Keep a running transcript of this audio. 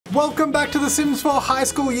Welcome back to The Sims 4 High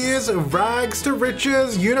School Years, Rags to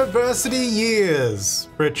Riches, University Years.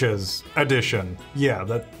 Riches Edition. Yeah,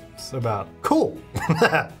 that's about cool.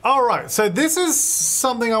 All right, so this is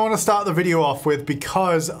something I want to start the video off with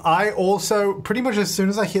because I also, pretty much as soon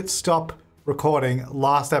as I hit stop recording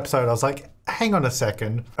last episode, I was like, hang on a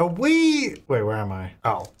second. Wait, where am I?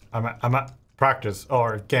 Oh, I'm at practice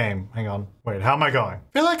or game. Hang on. Wait, how am I going?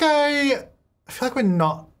 I feel like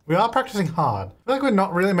we are practicing hard. I feel like we're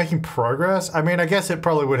not really making progress. I mean, I guess it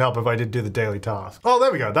probably would help if I did do the daily task. Oh,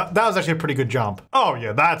 there we go. That was actually a pretty good jump. Oh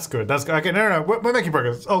yeah, that's good. That's good. Okay, no, we're making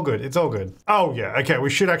progress. It's all good. It's all good. Oh yeah, okay, we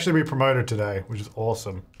should actually be promoted today, which is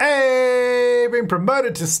awesome. Hey, being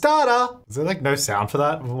promoted to starter. Is there like no sound for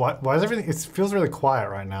that? Why is everything, it feels really quiet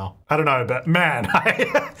right now. I don't know, but man,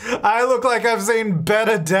 I look like I've seen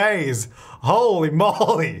better days. Holy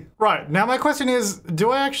moly. Right, now my question is, do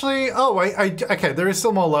I actually, oh wait, okay, there is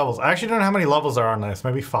still more levels. I actually don't know how many levels there are on this,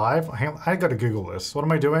 maybe 5? I gotta Google this. What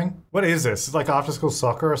am I doing? What is this? It's like after school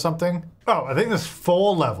soccer or something? Oh, I think there's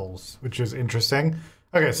 4 levels, which is interesting.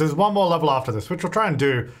 Okay, so there's one more level after this, which we'll try and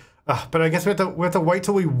do. But I guess we have to wait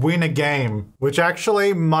till we win a game, which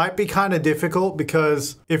actually might be kind of difficult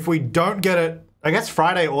because if we don't get it, I guess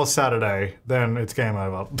Friday or Saturday, then it's game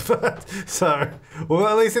over. So, well,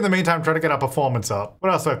 at least in the meantime, try to get our performance up.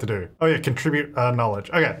 What else do I have to do? Oh yeah, contribute knowledge.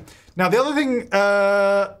 Okay. Now the other thing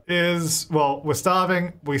is, well, we're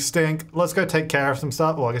starving, we stink. Let's go take care of some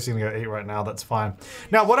stuff. Well, I guess you can go eat right now, that's fine.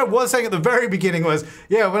 Now, what I was saying at the very beginning was,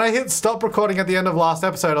 yeah, when I hit stop recording at the end of last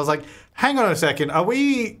episode, I was like, hang on a second, are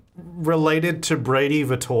we related to Brady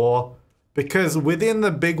Vitor? Because within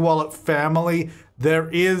the Big Wallet family, there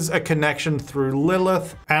is a connection through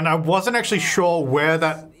Lilith, and I wasn't actually sure where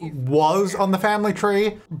that was on the family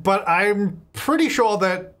tree, but I'm pretty sure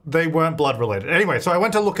that they weren't blood related. Anyway, so I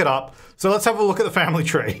went to look it up. So let's have a look at the family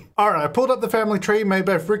tree. All right, I pulled up the family tree made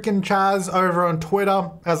by freaking Chaz over on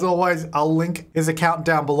Twitter. As always, I'll link his account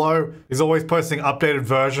down below. He's always posting updated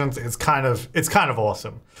versions. It's kind of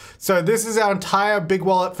awesome. So this is our entire Big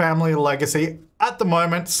Wallet family legacy at the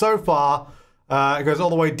moment so far. It goes all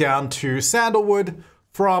the way down to Sandalwood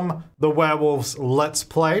from the Werewolves Let's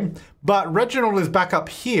Play. But Reginald is back up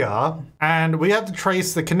here, and we have to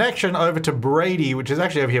trace the connection over to Brady, which is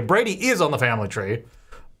actually over here. Brady is on the family tree,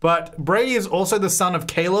 but Brady is also the son of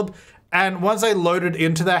Caleb. And once I loaded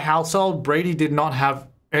into their household, Brady did not have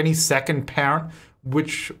any second parent,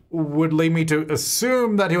 which would lead me to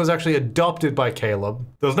assume that he was actually adopted by Caleb.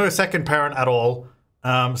 There was no second parent at all.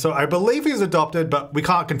 So I believe he's adopted, but we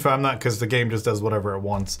can't confirm that because the game just does whatever it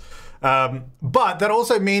wants. But that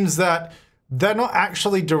also means that they're not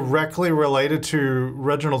actually directly related to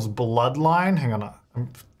Reginald's bloodline. Hang on, man,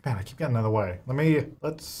 I keep getting in the way.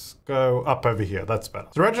 Let's go up over here. That's better.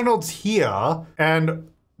 So Reginald's here, and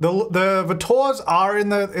the Vitors are in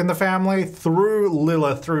the family through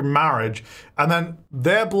Lilith, through marriage, and then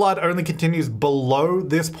their blood only continues below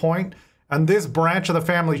this point. And this branch of the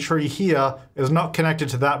family tree here is not connected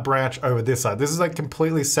to that branch over this side. This is like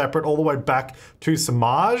completely separate all the way back to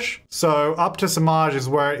Samaj. So up to Samaj is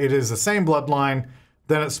where it is the same bloodline.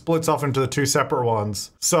 Then it splits off into the 2 separate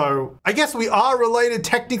ones. So I guess we are related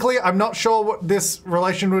technically. I'm not sure what this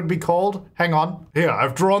relation would be called. Hang on. Here,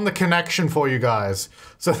 I've drawn the connection for you guys.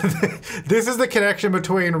 So this is the connection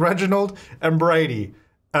between Reginald and Brady.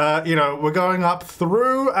 You know, we're going up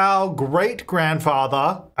through our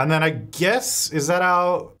great-grandfather, and then I guess, is that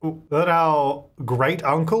our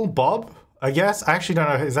great-uncle, Bob? I guess? I actually don't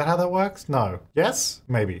know. Is that how that works? No. Yes?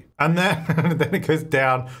 Maybe. And then, then it goes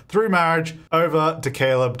down through marriage, over to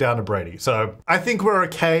Caleb, down to Brady. So I think we're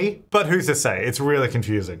okay, but who's to say? It's really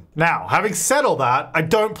confusing. Now, having said all that, I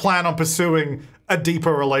don't plan on pursuing a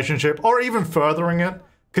deeper relationship or even furthering it.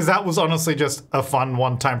 Because that was honestly just a fun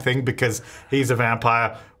one-time thing because he's a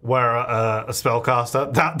vampire, we're a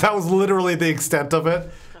spellcaster. That was literally the extent of it.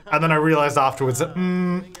 And then I realized afterwards that,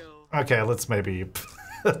 okay, let's maybe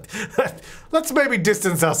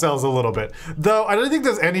distance ourselves a little bit. Though I don't think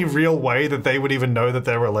there's any real way that they would even know that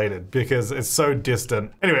they're related because it's so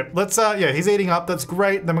distant. Anyway, let's, yeah, he's eating up. That's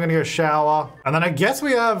great. Then we're gonna go shower. And then I guess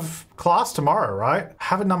we have class tomorrow, right? I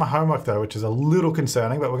haven't done my homework though, which is a little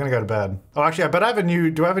concerning, but we're gonna go to bed. Oh, actually, I bet I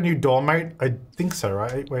have do I have a new dorm mate? I think so,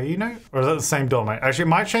 right? Wait, you know? Or is that the same dorm mate? Actually, it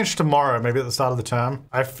might change tomorrow, maybe at the start of the term.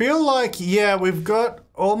 I feel like, yeah, we've got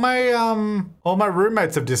all my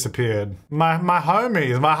roommates have disappeared. My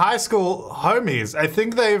homies, my high school homies, I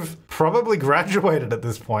think they've probably graduated at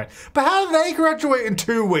this point. But how do they graduate in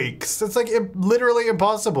 2 weeks? It's like literally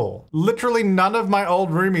impossible. Literally none of my old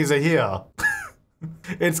roomies are here.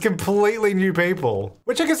 It's completely new people,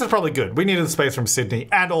 which I guess is probably good. We needed space from Sydney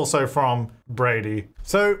and also from Brady.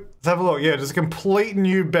 So let's have a look. Yeah, just a complete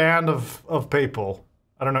new band of people.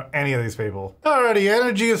 I don't know any of these people. Alrighty,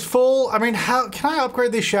 energy is full. I mean, how can I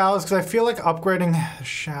upgrade these showers? Because I feel like upgrading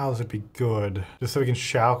showers would be good. Just so we can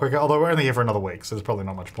shower quicker. Although we're only here for another week, so there's probably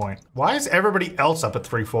not much point. Why is everybody else up at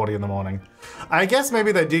 3:40 in the morning? I guess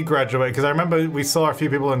maybe they did graduate, because I remember we saw a few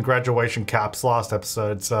people in graduation caps last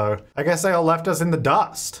episode, so I guess they all left us in the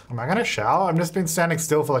dust. Am I gonna shower? I've just been standing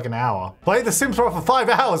still for like an hour. Played The Sims 4 for 5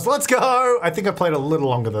 hours, let's go! I think I played a little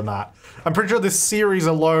longer than that. I'm pretty sure this series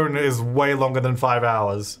alone is way longer than 5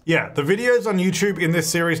 hours. Yeah, the videos on YouTube in this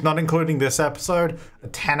series, not including this episode, are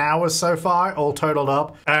 10 hours so far, all totaled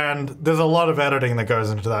up. And there's a lot of editing that goes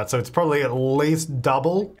into that, so it's probably at least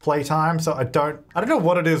double playtime. So I don't know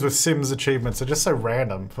what it is with Sims achievements. They're just so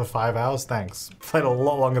random for 5 hours. Thanks. Played a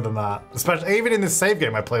lot longer than that. Especially, even in this save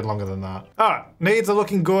game, I played longer than that. All right, needs are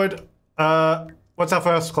looking good. What's our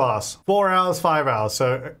first class? 4 hours, 5 hours.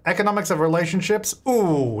 So economics of relationships.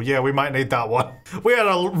 Ooh, yeah, we might need that one. We had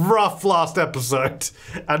a rough last episode.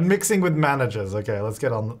 And mixing with managers. Okay, let's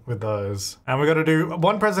get on with those. And we got to do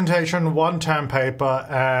 1 presentation, 1 term paper,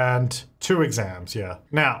 and 2 exams, yeah.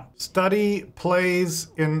 Now, study plays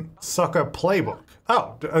in soccer playbook.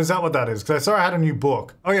 Oh, is that what that is? Because I saw I had a new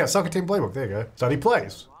book. Oh yeah, soccer team playbook, there you go. Study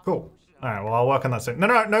plays, cool. All right, well, I'll work on that soon.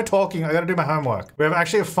 No talking. I gotta do my homework. We have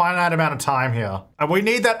actually a finite amount of time here. And we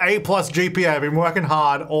need that A+ GPA. I've been working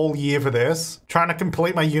hard all year for this. Trying to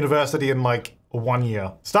complete my university in like 1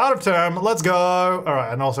 year. Start of term, let's go. All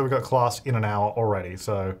right, and also we got class in an hour already,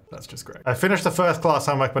 so that's just great. I finished the first class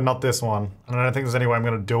homework, but not this one. And I don't think there's any way I'm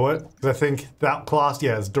gonna do it, because I think that class,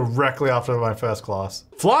 yeah, is directly after my first class.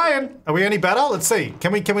 Flying! Are we any better? Let's see.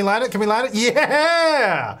 Can we land it? Can we land it?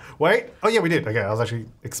 Yeah! Wait. Oh yeah, we did. Okay, I was actually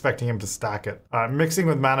expecting him to stack it. All right, mixing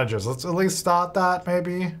with managers. Let's at least start that,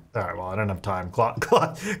 maybe. All right, well, I don't have time.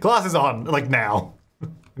 Class is on, like now.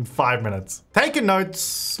 In 5 minutes. Taking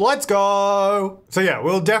notes, let's go. So yeah,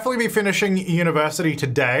 we'll definitely be finishing university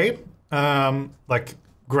today. Like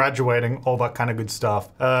graduating, all that kind of good stuff.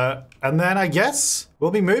 And then I guess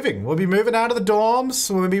we'll be moving. We'll be moving out of the dorms.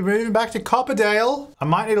 We'll be moving back to Copperdale. I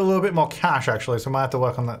might need a little bit more cash actually, so I might have to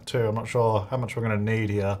work on that too. I'm not sure how much we're gonna need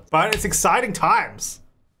here. But it's exciting times.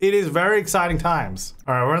 It is very exciting times.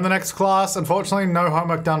 All right, we're in the next class. Unfortunately, no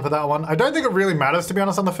homework done for that one. I don't think it really matters, to be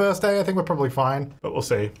honest, on the first day. I think we're probably fine, but we'll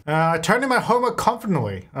see. I turned in my homework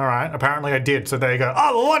confidently. All right, apparently I did, so there you go.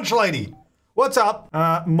 Oh, the lunch lady. What's up?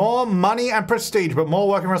 More money and prestige, but more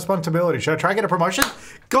work and responsibility. Should I try and get a promotion?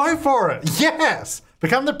 Go for it, yes!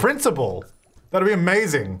 Become the principal. That'd be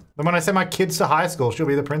amazing. Then when I send my kids to high school, she'll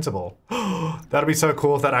be the principal. That'd be so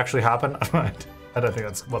cool if that actually happened. I don't think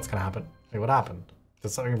that's what's gonna happen. Hey, what happened? Did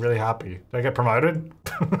something really happy? Did I get promoted?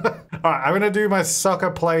 All right, I'm gonna do my soccer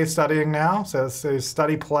play studying now. So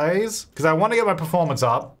study plays, because I want to get my performance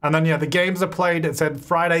up. And then yeah, the games are played, it said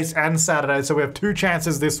Fridays and Saturdays. So we have 2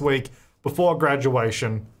 chances this week before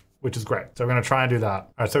graduation, which is great. So we're gonna try and do that.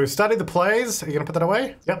 All right, so we studied the plays. Are you gonna put that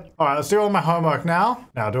away? Yep. All right, let's do all my homework now.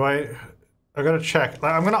 Now, I gotta check.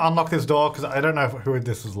 I'm gonna unlock this door because I don't know who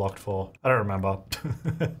this is locked for. I don't remember.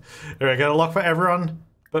 Anyway, get a lock for everyone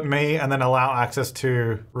but me, and then allow access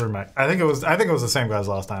to roommate. I think it was the same guys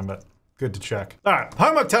last time, but good to check. All right,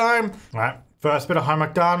 homework time. All right, first bit of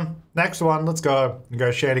homework done. Next one, let's go.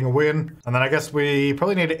 Negotiating a win. And then I guess we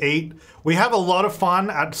probably need to eat. We have a lot of fun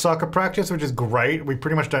at soccer practice, which is great. We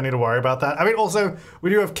pretty much don't need to worry about that. I mean, also, we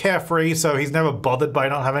do have Carefree, so he's never bothered by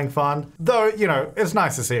not having fun. Though, you know, it's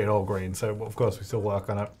nice to see it all green, so of course we still work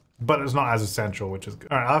on it. But it's not as essential, which is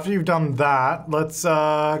good. All right, after you've done that, let's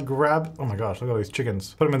grab, oh my gosh, look at all these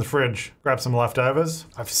chickens. Put them in the fridge, grab some leftovers.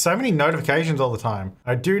 I have so many notifications all the time.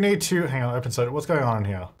 I do need to, hang on, open soda, what's going on in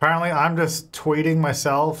here? Apparently I'm just tweeting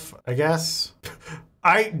myself, I guess.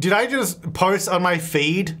 Did I just post on my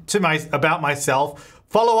feed about myself?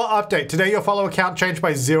 Follower update, today your follower count changed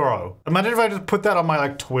by 0. Imagine if I just put that on my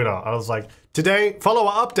like Twitter. I was like, today,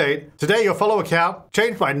 follower update, today your follower count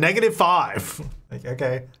changed by -5. Like,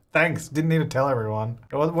 okay. Thanks, didn't need to tell everyone.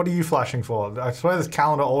 What are you flashing for? I swear this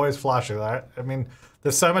calendar always flashes. I mean,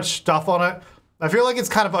 there's so much stuff on it. I feel like it's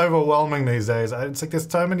kind of overwhelming these days. It's like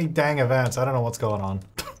there's so many dang events. I don't know what's going on.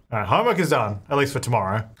 All right, homework is done, at least for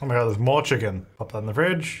tomorrow. Oh my God, there's more chicken. Pop that in the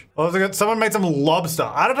fridge. Oh, someone made some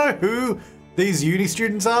lobster. I don't know who these uni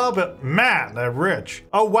students are, but man, they're rich.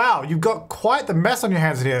 Oh wow, you've got quite the mess on your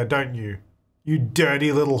hands here, don't you? You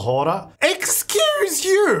dirty little hoarder. Excuse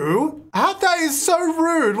you? That is so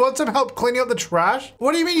rude. Want some help cleaning up the trash?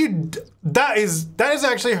 What do you mean that is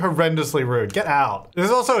actually horrendously rude. Get out.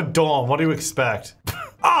 There's also a dorm. What do you expect?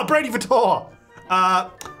 Ah, Brady Vitor.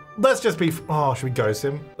 Let's just be, oh, should we ghost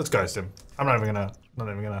him? Let's ghost him. I'm not even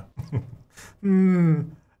gonna.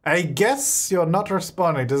 I guess you're not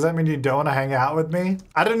responding. Does that mean you don't want to hang out with me?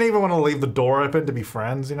 I didn't even want to leave the door open to be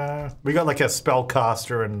friends, you know? We got like a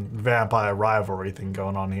spellcaster and vampire rivalry thing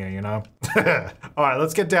going on here, you know? All right,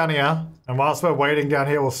 let's get down here. And whilst we're waiting down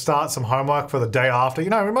here, we'll start some homework for the day after. You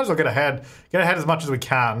know, we might as well get ahead as much as we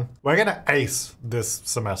can. We're gonna ace this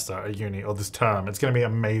semester at uni, or this term. It's gonna be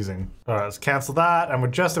amazing. All right, let's cancel that. And we're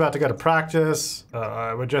just about to go to practice.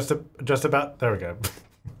 We're just about, there we go.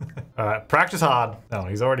 All right, practice hard. Oh,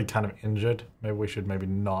 he's already kind of injured. Maybe we should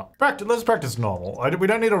not. Let's practice normal. We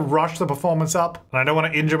don't need to rush the performance up, and I don't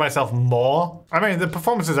want to injure myself more. I mean, the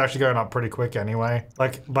performance is actually going up pretty quick anyway.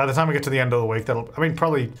 Like, by the time we get to the end of the week,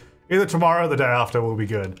 probably either tomorrow or the day after will be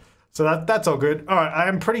good. So that's all good. All right, I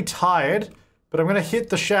am pretty tired, but I'm gonna hit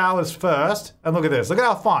the showers first. And look at this, look at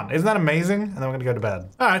how fun. Isn't that amazing? And then we're gonna go to bed.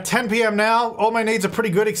 All right, 10 p.m. now. All my needs are pretty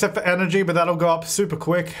good except for energy, but that'll go up super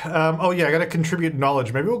quick. Oh yeah, I gotta contribute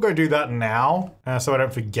knowledge. Maybe we'll go do that now so I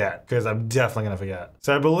don't forget, because I'm definitely gonna forget.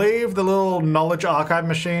 So I believe the little knowledge archive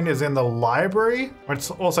machine is in the library. It's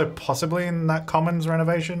also possibly in that commons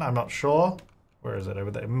renovation, I'm not sure. Where is it over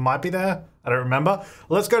there? It might be there. I don't remember.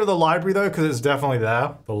 Let's go to the library though, because it's definitely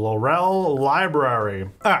there. The Laurel Library.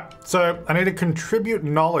 All right, so I need to contribute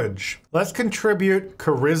knowledge. Let's contribute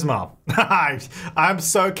charisma. I'm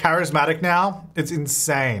so charismatic now. It's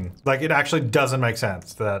insane. Like, it actually doesn't make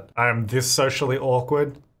sense that I'm this socially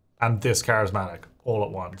awkward and this charismatic all at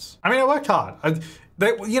once. I mean, I worked hard.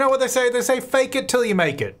 You know what they say? They say fake it till you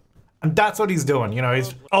make it. And that's what he's doing, you know?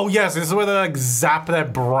 Oh yes, this is where they like zap their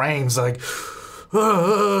brains, like,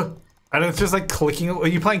 and it's just like clicking. Are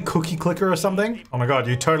you playing Cookie Clicker or something? Oh my god,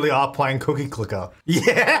 you totally are playing Cookie Clicker.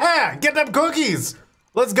 Yeah! Get them cookies!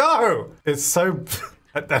 Let's go! It's so...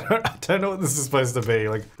 I don't know what this is supposed to be.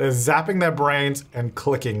 Like, they're zapping their brains and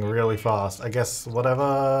clicking really fast. I guess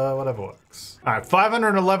whatever works. All right,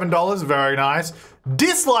 $511, very nice.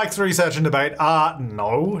 Dislikes research and debate.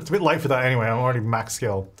 No, it's a bit late for that anyway. I'm already max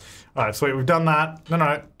skill. All right, sweet, we've done that.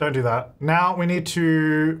 No, don't do that. Now we need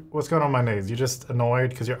to, what's going on with my knees? You're just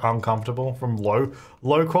annoyed because you're uncomfortable from low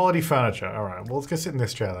quality furniture. All right, well, let's go sit in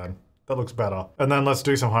this chair then. That looks better. And then let's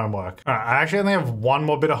do some homework. All right, I actually only have one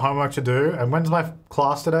more bit of homework to do. And when's my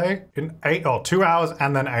class today? In 2 hours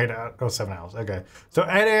and then 7 hours. Okay. So 8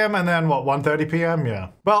 a.m. and then what, 1:30 p.m.? Yeah.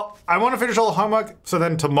 Well, I want to finish all the homework. So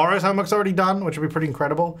then tomorrow's homework's already done, which would be pretty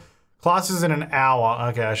incredible. Class is in an hour.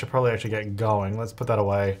 Okay, I should probably actually get going. Let's put that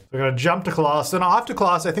away. We're gonna jump to class. Then after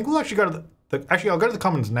class, I think we'll actually go to actually, I'll go to the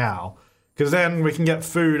commons now, because then we can get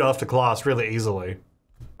food after class really easily.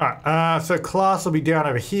 All right, so class will be down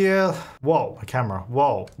over here. Whoa, my camera,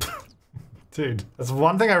 whoa. Dude, that's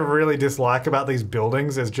one thing I really dislike about these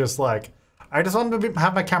buildings is just like, I just want to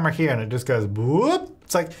have my camera here and it just goes whoop.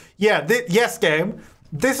 It's like, yeah, yes game.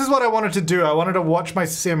 This is what I wanted to do. I wanted to watch my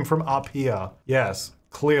sim from up here. Yes.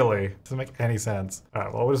 Clearly. Doesn't make any sense. All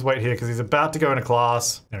right, well, we'll just wait here because he's about to go into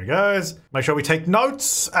class. There he goes. Make sure we take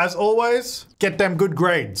notes, as always. Get them good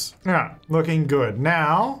grades. Yeah, looking good.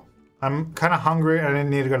 Now, I'm kind of hungry and I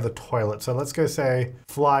need to go to the toilet. So let's go say,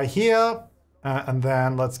 fly here. And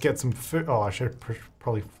then let's get some food. Oh, I should have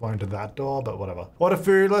probably flown to that door, but whatever. Order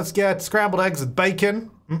food. Let's get scrambled eggs with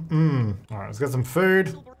bacon. All right, let's get some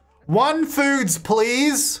food. 1 foods,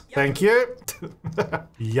 please. Thank you.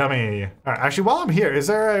 Yummy. All right, actually, while I'm here, is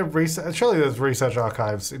there a research? Surely there's research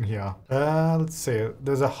archives in here. Let's see.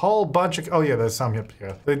 There's a whole bunch of, oh yeah, there's some up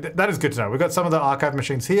here. That is good to know. We've got some of the archive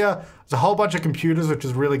machines here. There's a whole bunch of computers, which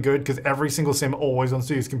is really good because every single sim always wants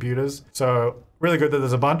to use computers. So really good that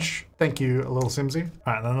there's a bunch. Thank you, little Simsy.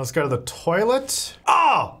 All right, then let's go to the toilet.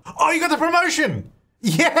 Oh, you got the promotion.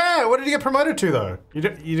 Yeah, what did you get promoted to though? You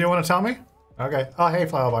didn't want to tell me? Okay. Oh, hey,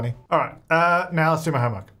 Flower Bunny. All right. Now let's do my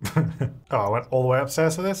homework. Oh, I went all the way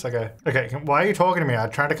upstairs for this? Okay. Okay, why are you talking to me? I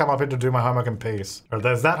tried to come up here to do my homework in peace. All right,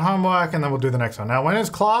 there's that homework, and then we'll do the next one. Now, when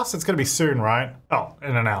is class? It's gonna be soon, right? Oh,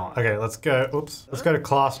 in an hour. Okay, let's go, oops. Let's go to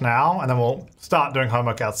class now, and then we'll start doing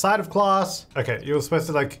homework outside of class. Okay, you were supposed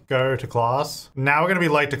to, like, go to class. Now we're gonna be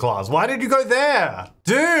late to class. Why did you go there?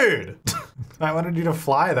 Dude! I wanted you to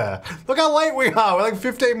fly there. Look how late we are. We're like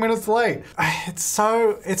 15 minutes late. It's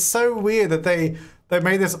so weird that they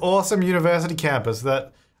made this awesome university campus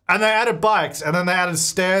and they added bikes and then they added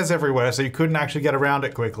stairs everywhere so you couldn't actually get around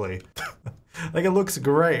it quickly. Like, it looks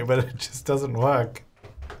great, but it just doesn't work.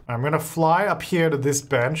 I'm gonna fly up here to this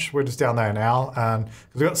bench. We're just down there now, and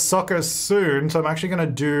we've got soccer soon, so I'm actually gonna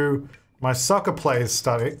do my soccer plays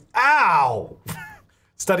study. Ow!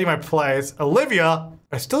 Study my plays. Olivia,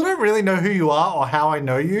 I still don't really know who you are or how I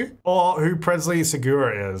know you or who Presley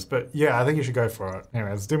Segura is, but yeah, I think you should go for it. Anyway,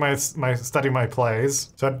 let's do study my plays.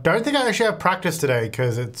 So I don't think I actually have practice today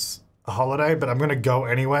because it's a holiday, but I'm gonna go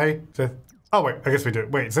anyway. So, oh wait, I guess we do.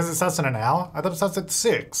 Wait, it says it starts in an hour? I thought it starts at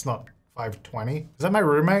 6, not 5:20. Is that my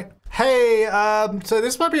roommate? Hey, so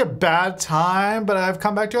this might be a bad time, but I've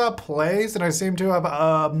come back to our place and I seem to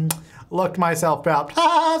have, locked myself out.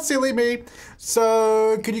 Ha, silly me.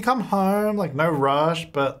 So could you come home? Like no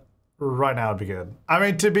rush, but right now would be good. I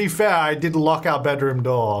mean, to be fair, I did lock our bedroom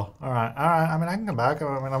door. All right. I mean, I can come back.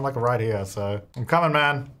 I mean, I'm like right here, so I'm coming,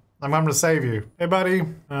 man. I'm coming to save you. Hey, buddy. Do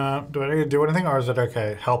I need to do anything or is it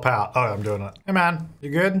okay? Help out. Oh, I'm doing it. Hey, man. You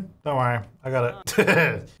good? Don't worry. I got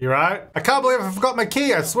it. You right? I can't believe I forgot my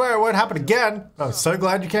key. I swear it won't happen again. I'm so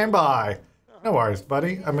glad you came by. No worries,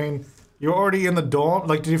 buddy. I mean, you're already in the dorm.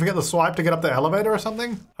 Like, did you forget the swipe to get up the elevator or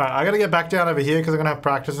something? All right, I gotta get back down over here because I'm gonna have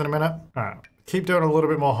practice in a minute. All right, keep doing a little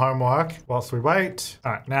bit more homework whilst we wait.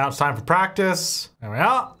 All right, now it's time for practice. There we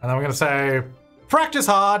are. And then we're gonna say, practice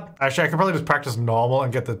hard. Actually, I can probably just practice normal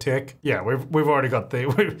and get the tick. Yeah, we've already got the,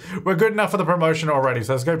 we're good enough for the promotion already.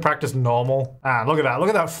 So let's go practice normal. And look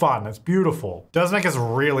at that fun. It's beautiful. Does make us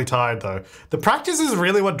really tired though. The practice is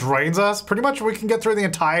really what drains us. Pretty much we can get through the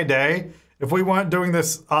entire day. If we weren't doing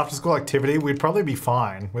this after school activity, we'd probably be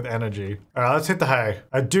fine with energy. All right, let's hit the hay.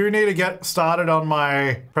 I do need to get started on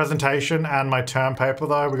my presentation and my term paper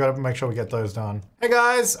though. We gotta make sure we get those done. Hey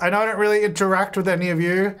guys, I know I don't really interact with any of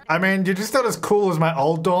you. I mean, you're just not as cool as my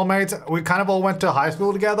old dorm mates. We kind of all went to high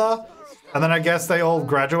school together. And then I guess they all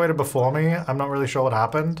graduated before me. I'm not really sure what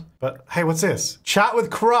happened. But hey, what's this? Chat with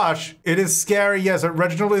crush. It is scary, yes.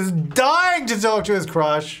 Reginald is dying to talk to his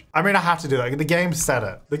crush. I mean, I have to do that. The game said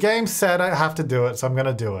it. The game said I have to do it, so I'm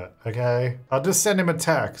gonna do it, okay? I'll just send him a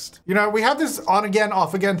text. You know, we have this on again,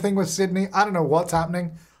 off again thing with Sydney. I don't know what's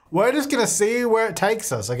happening. We're just gonna see where it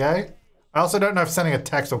takes us, okay? I also don't know if sending a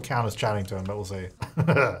text will count as chatting to him, but we'll see. Did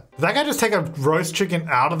that guy just take a roast chicken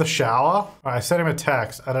out of the shower? All right, I sent him a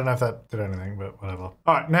text. I don't know if that did anything, but whatever. All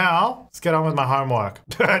right, now let's get on with my homework.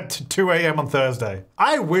 2 a.m. on Thursday.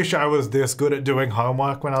 I wish I was this good at doing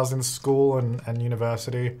homework when I was in school and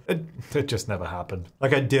university. It just never happened.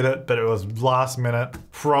 Like I did it, but it was last minute.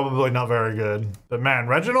 Probably not very good. But man,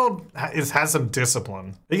 Reginald has some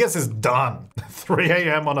discipline. He gets his done. 3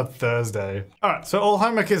 a.m. on a Thursday. All right, so all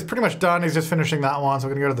homework is pretty much done. He's just finishing that one, so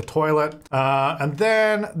we're gonna go to the toilet. And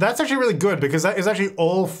then that's actually really good because that is actually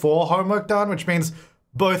all 4 homework done, which means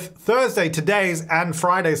both Thursday, today's, and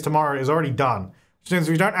Friday's tomorrow is already done. Which means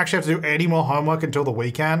we don't actually have to do any more homework until the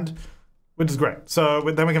weekend, which is great. So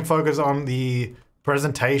then we can focus on the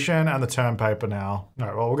presentation and the term paper now. All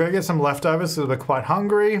right, well, we're gonna get some leftovers because we're quite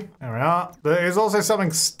hungry. There we are. There is also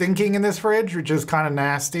something stinking in this fridge, which is kind of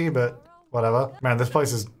nasty, but whatever. Man, this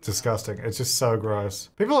place is disgusting. It's just so gross.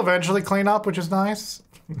 People eventually clean up, which is nice.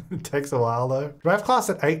 It takes a while though. Do I have class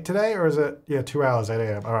at 8 today or is it, yeah, 2 hours, 8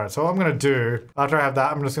 a.m. All right, so what I'm gonna do, after I have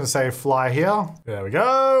that, I'm just gonna say fly here. There we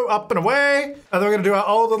go, up and away. And then we're gonna do our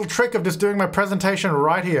old little trick of just doing my presentation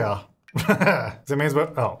right here. So it means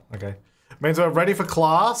we're, oh, okay. It means we're ready for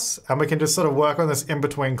class and we can just sort of work on this in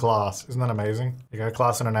between class. Isn't that amazing? You go,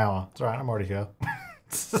 class in an hour. It's all right, I'm already here.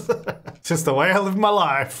 It's just the way I live my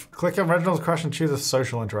life. Click on Reginald's crush and choose a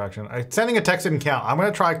social interaction. Sending a text didn't count. I'm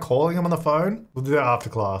gonna try calling him on the phone. We'll do that after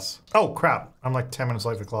class. Oh crap, I'm like 10 minutes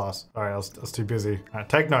late for class. All right, I was too busy. All right,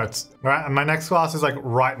 take notes. All right, and my next class is like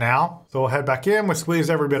right now. So we'll head back in, we'll squeeze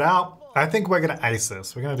every bit out. I think we're gonna ace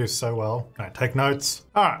this. We're gonna do so well. All right, take notes.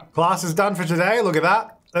 All right, class is done for today. Look at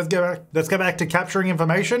that. Let's get back to capturing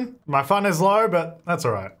information. My fun is low, but that's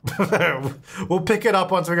all right. We'll pick it up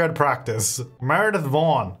once we go to practice. Meredith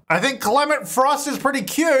Vaughn. I think Clement Frost is pretty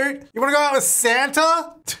cute. You wanna go out with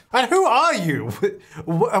Santa? And who are you?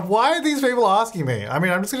 Why are these people asking me? I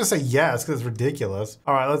mean, I'm just gonna say yes, because it's ridiculous.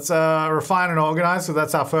 All right, let's refine and organize, so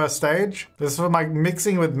that's our first stage. This is for my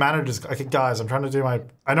mixing with managers. Okay, guys, I'm trying to do my,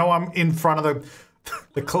 I know I'm in front of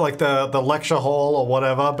the lecture hall or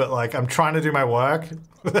whatever, but like I'm trying to do my work.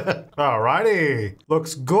 Alrighty,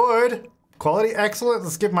 looks good. Quality excellent.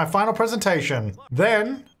 Let's give my final presentation.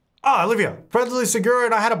 Then, Olivia, Presley Segura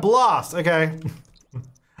and I had a blast. Okay.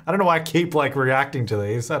 I don't know why I keep like reacting to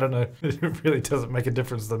these. I don't know. It really doesn't make a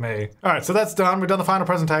difference to me. All right, so that's done. We've done the final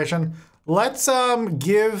presentation. Let's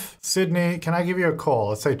give Sydney, can I give you a call?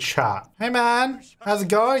 Let's say chat. Hey man, how's it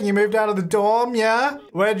going? You moved out of the dorm, yeah?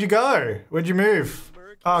 Where'd you go? Where'd you move?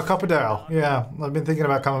 Oh, Copperdale. Yeah, I've been thinking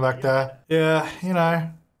about coming back there. Yeah, you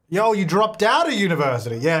know. Yo, you dropped out of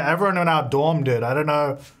university. Yeah, everyone in our dorm did. I don't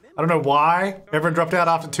know why. Everyone dropped out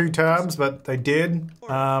after 2 terms, but they did.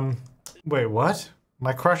 Wait, what?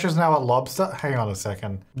 My crush is now a lobster? Hang on a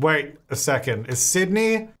second. Wait a second. Is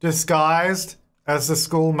Sydney disguised as the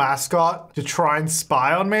school mascot to try and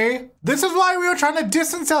spy on me? This is why we were trying to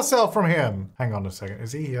distance ourselves from him. Hang on a second.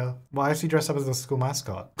 Is he here? Why is he dressed up as the school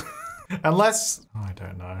mascot? Unless... Oh, I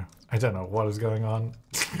don't know. I don't know what is going on.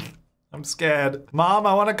 I'm scared. Mom,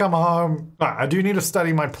 I want to come home. Right, I do need to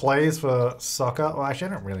study my plays for soccer. Well, actually,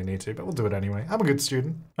 I don't really need to, but we'll do it anyway. I'm a good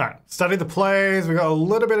student. All right, study the plays. We got a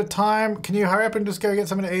little bit of time. Can you hurry up and just go get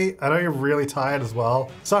something to eat? I know you're really tired as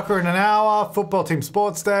well. Soccer in an hour. Football team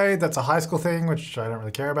sports day. That's a high school thing, which I don't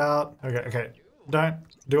really care about. Okay. Don't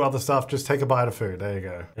do other stuff. Just take a bite of food. There you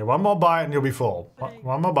go. Okay, one more bite and you'll be full.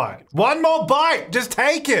 One more bite. One more bite! Just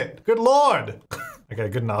take it! Good Lord! Okay,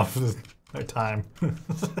 good enough. No time. All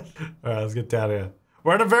right, let's get down here.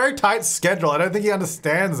 We're on a very tight schedule. I don't think he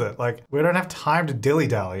understands it. Like, we don't have time to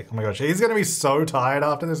dilly-dally. Oh my gosh, he's gonna be so tired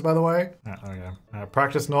after this, by the way. There we go.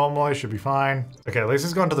 Practice normally, should be fine. Okay, at least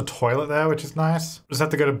he's gone to the toilet there, which is nice. Just have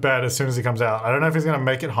to go to bed as soon as he comes out. I don't know if he's gonna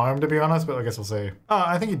make it home, to be honest, but I guess we'll see. Oh,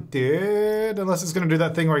 I think he did, unless he's gonna do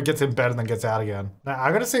that thing where he gets in bed and then gets out again. Now,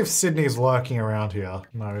 I gotta see if Sydney's lurking around here.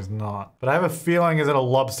 No, he's not. But I have a feeling he's in a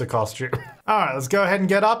lobster costume. All right, let's go ahead and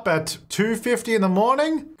get up at 2:50 in the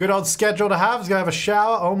morning. Good old schedule to have. He's gonna have a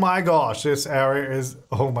shower. Oh my gosh, this area is,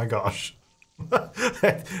 oh my gosh.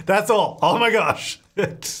 That's all. Oh my gosh.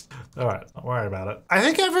 All right, don't worry about it. I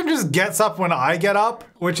think everyone just gets up when I get up,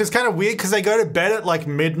 which is kind of weird because they go to bed at like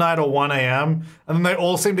midnight or 1 a.m. and then they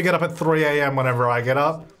all seem to get up at 3 a.m. whenever I get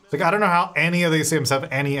up. Like, I don't know how any of these Sims have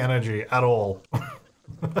any energy at all.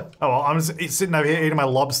 Oh well, I'm just sitting over here eating my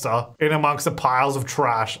lobster in amongst the piles of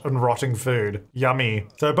trash and rotting food. Yummy.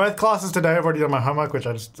 So both classes today, I've already done my homework, which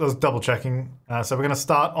I was double checking. So we're gonna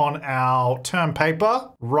start on our term paper.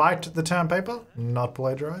 Write the term paper, not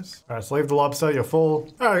plagiarize. All right, so leave the lobster, you're full.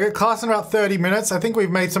 All right, good class in about 30 minutes. I think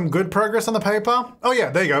we've made some good progress on the paper. Oh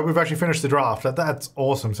yeah, there you go. We've actually finished the draft. That's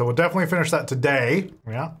awesome. So we'll definitely finish that today.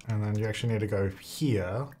 Yeah, and then you actually need to go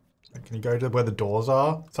here. Can you go to where the doors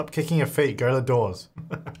are? Stop kicking your feet, go to the doors.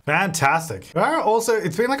 Fantastic. Also,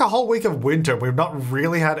 it's been like a whole week of winter. We've not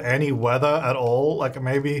really had any weather at all. Like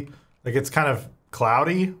maybe, like it's kind of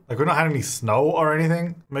cloudy. Like we've not had any snow or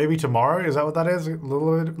anything. Maybe tomorrow, is that what that is? A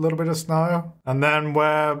little bit of snow. And then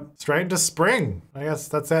we're straight into spring. I guess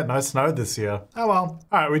that's it, no snow this year. Oh well.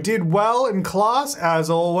 All right, we did well in class as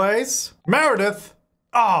always. Meredith.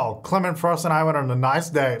 Oh, Clement Frost and I went on a nice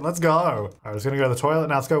date. Let's go. I was gonna go to the toilet.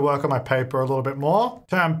 Now let's go work on my paper a little bit more.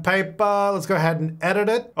 Term paper, let's go ahead and edit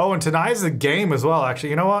it. Oh, and tonight is the game as well, actually.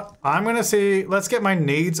 You know what? I'm gonna see, let's get my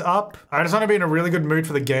needs up. I just wanna be in a really good mood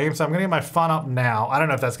for the game, so I'm gonna get my fun up now. I don't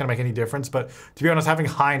know if that's gonna make any difference, but to be honest, having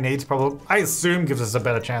high needs probably, I assume, gives us a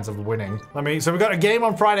better chance of winning. So we got a game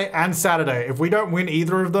on Friday and Saturday. If we don't win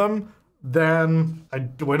either of them, then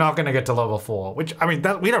we're not going to get to level 4, which, I mean,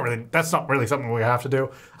 that's not really something we have to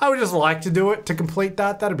do. I would just like to do it to complete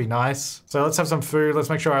that. That'd be nice. So let's have some food.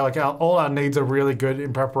 Let's make sure all our needs are really good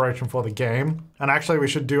in preparation for the game. And actually we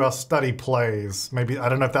should do our study plays. Maybe, I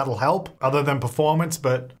don't know if that'll help other than performance,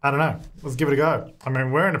 but I don't know. Let's give it a go. I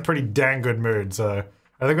mean, we're in a pretty dang good mood, so.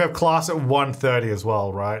 I think we have class at 1:30 as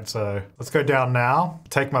well, right? So let's go down now.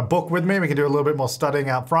 Take my book with me. We can do a little bit more studying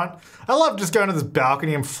out front. I love just going to this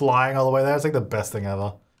balcony and flying all the way there. It's like the best thing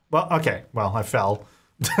ever. Well, okay. Well, I fell.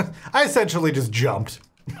 I essentially just jumped.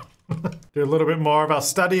 Do a little bit more of our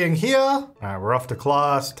studying here. All right, we're off to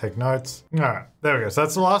class. Take notes. All right, there we go. So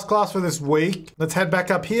that's the last class for this week. Let's head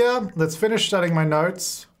back up here. Let's finish studying my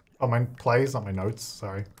notes. Oh, my plays, not my notes,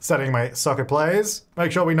 sorry. Studying my soccer plays.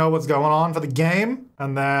 Make sure we know what's going on for the game.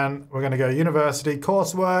 And then we're gonna go university,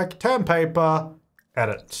 coursework, term paper,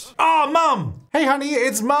 edit. Oh, Mum! Hey, honey,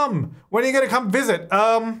 it's Mum. When are you gonna come visit?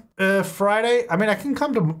 Friday? I mean, I can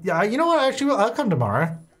come to, yeah, you know what, actually, I'll come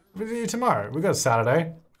tomorrow. We'll see you tomorrow. We got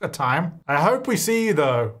Saturday. A time. I hope we see you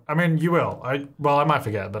though. I mean, you will. Well, I might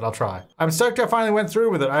forget, but I'll try. I'm stoked I finally went through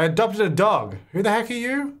with it. I adopted a dog. Who the heck are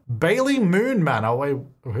you? Bailey Moon Manor. Wait,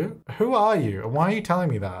 who are you? And why are you telling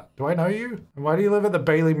me that? Do I know you? And why do you live at the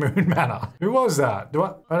Bailey Moon Manor? Who was that?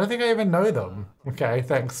 I don't think I even know them. Okay,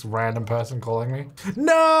 thanks, random person calling me.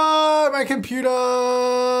 No, my computer!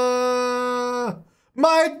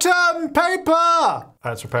 My term paper!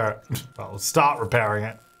 Let's repair it. Well, let's start repairing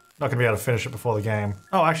it. Not gonna be able to finish it before the game.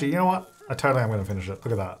 Oh, actually, you know what? I totally am gonna finish it.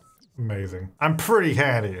 Look at that. Amazing. I'm pretty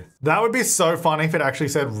handy. That would be so funny if it actually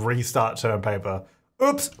said restart term paper.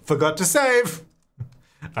 Oops, forgot to save.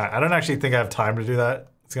 All right, I don't actually think I have time to do that.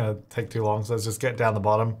 It's gonna take too long, so let's just get down the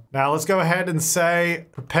bottom. Now let's go ahead and say,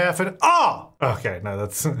 prepare for, Okay, no,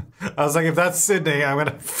 that's... I was like, if that's Sydney, I'm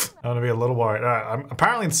gonna be a little worried. All right, I'm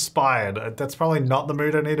apparently inspired. That's probably not the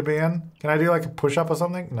mood I need to be in. Can I do like a push-up or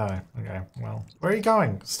something? No. Okay, well. Where are you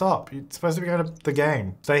going? Stop. You're supposed to be going to the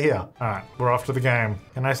game. Stay here. All right, we're off to the game.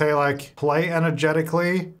 Can I say like, play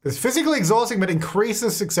energetically? It's physically exhausting, but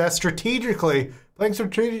increases success strategically. Playing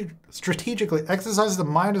strategically exercises the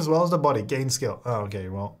mind as well as the body. Gain skill. Oh, okay,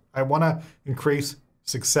 well, I want to increase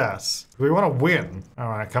success. We want to win. All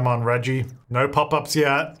right, come on, Reggie. No pop-ups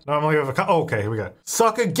yet. Normally we have a... Oh, okay, here we go.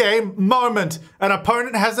 Soccer game moment. An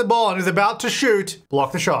opponent has the ball and is about to shoot.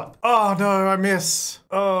 Block the shot. Oh, no, I miss.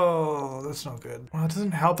 Oh, that's not good. Well, it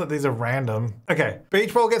doesn't help that these are random. Okay,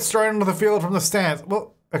 beach ball gets thrown onto the field from the stands.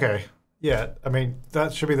 Well, okay. Yeah, I mean,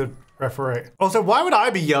 that should be the referee. Also, why would I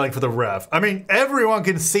be yelling for the ref? I mean, everyone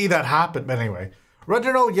can see that happen. But anyway.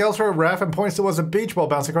 Reginald yells for a ref and points towards a beach ball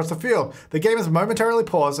bouncing across the field. The game is momentarily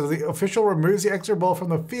paused as the official removes the extra ball from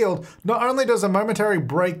the field. Not only does a momentary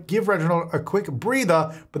break give Reginald a quick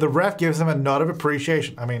breather, but the ref gives him a nod of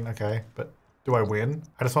appreciation. I mean, okay, but do I win?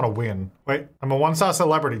 I just want to win. Wait, I'm a one-star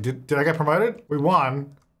celebrity. Did I get promoted? We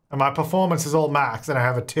won, and my performance is all max, and I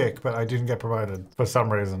have a tick, but I didn't get promoted for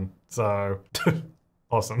some reason. So,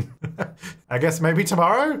 awesome. I guess maybe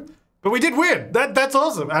tomorrow? But we did win. That's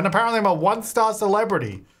awesome. And apparently I'm a one-star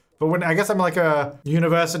celebrity. But when I guess I'm like a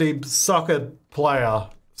university soccer player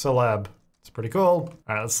celeb. It's pretty cool. All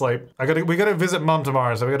right, let's sleep. We gotta visit mom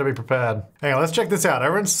tomorrow, so we gotta be prepared. Hang on, let's check this out.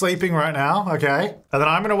 Everyone's sleeping right now, okay? And then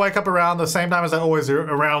I'm gonna wake up around the same time as I always do,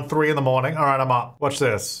 around 3 in the morning. All right, I'm up. Watch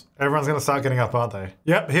this. Everyone's gonna start getting up, aren't they?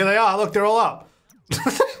 Yep, here they are. Look, they're all up.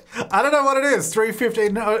 I don't know what it is.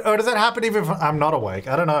 3:15. Or does that happen even if I'm not awake?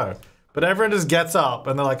 I don't know. But everyone just gets up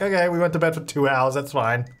and they're like, okay, we went to bed for 2 hours, that's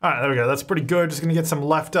fine. All right, there we go, that's pretty good. Just gonna get some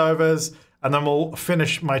leftovers and then we'll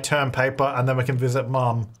finish my term paper and then we can visit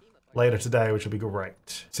mom later today, which will be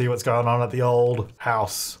great. See what's going on at the old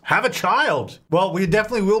house. Have a child. Well, we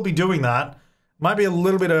definitely will be doing that. Might be a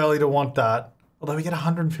little bit early to want that. Although we get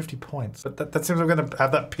 150 points. But that seems we're gonna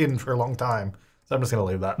have that pinned for a long time. So I'm just gonna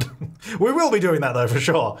leave that. We will be doing that though, for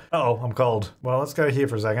sure. Uh-oh, I'm cold. Well, let's go here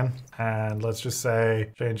for a second. And let's just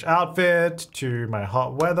say, change outfit to my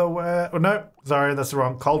hot weather wear. Oh, no, sorry, that's the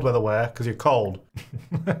wrong cold weather wear, because you're cold.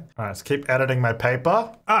 All right, let's keep editing my paper.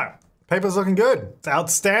 All right, paper's looking good. It's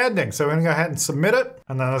outstanding. So we're gonna go ahead and submit it.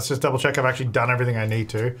 And then let's just double check I've actually done everything I need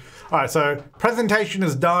to. All right, so presentation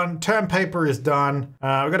is done. Term paper is done.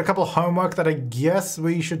 We've got a couple of homework that I guess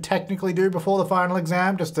we should technically do before the final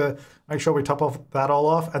exam, just to make sure we top off that all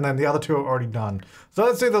off. And then the other two are already done. So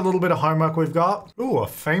let's do the little bit of homework we've got. Ooh, a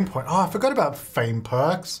fame point. Oh, I forgot about fame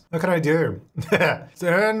perks. What can I do? So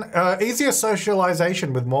earn easier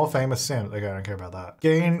socialization with more famous Sims. Okay, I don't care about that.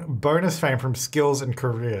 Gain bonus fame from skills and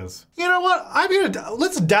careers. You know what?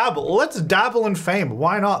 Let's dabble. Let's dabble in fame.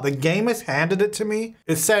 Why not? The game has handed it to me.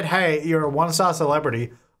 It said, hey, you're a one-star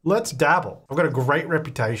celebrity. Let's dabble. I've got a great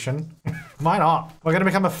reputation. Why not? We're gonna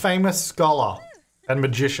become a famous scholar. And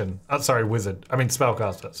magician. Oh, sorry, wizard. I mean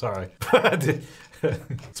spellcaster, sorry.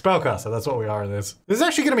 Spellcaster, that's what we are in this. This is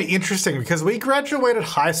actually gonna be interesting because we graduated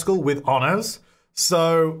high school with honors.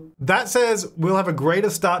 So that says we'll have a greater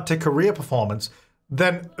start to career performance.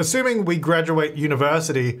 Then assuming we graduate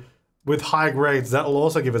university with high grades, that will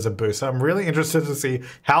also give us a boost. So I'm really interested to see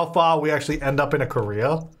how far we actually end up in a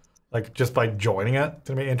career. Like just by joining it. It's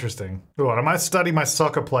gonna be interesting. Ooh, I might study my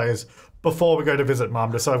soccer plays before we go to visit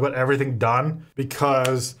mom, just so I've got everything done,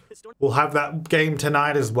 because we'll have that game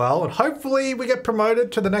tonight as well. And hopefully we get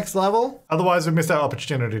promoted to the next level. Otherwise we missed our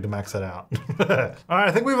opportunity to max it out. All right,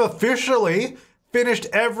 I think we've officially finished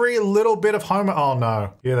every little bit of homework. Oh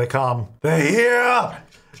no, here they come. They're here,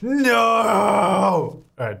 no. All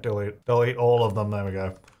right, delete all of them, there we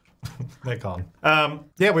go. They're gone.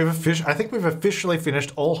 Yeah, I think we've officially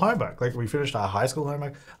finished all homework. Like we finished our high school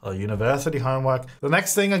homework, our university homework. The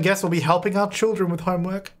next thing I guess will be helping our children with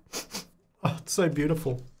homework. Oh, it's so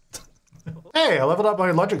beautiful. Hey, I leveled up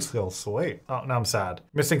my logic skills, sweet. Oh, now I'm sad.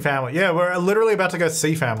 Missing family. Yeah, we're literally about to go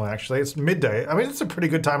see family actually. It's midday. I mean, it's a pretty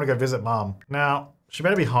good time to go visit mom. Now, she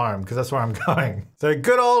better be home because that's where I'm going. So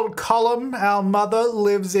good old Colum, our mother,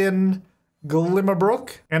 lives in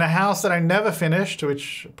Glimmerbrook in a house that I never finished,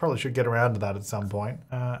 which probably should get around to that at some point.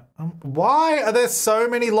 Why are there so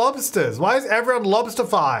many lobsters? Why is everyone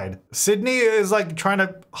lobsterfied? Sydney is like trying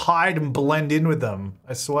to hide and blend in with them,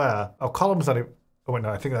 I swear. Oh, Column's not even, oh wait, no,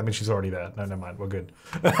 I think that means she's already there. No, never mind, we're good.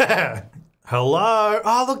 Hello?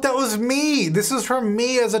 Oh, look, that was me. This was from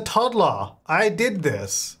me as a toddler. I did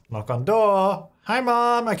this. Knock on door. Hi,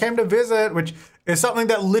 Mom, I came to visit, which is something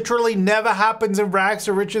that literally never happens in Rags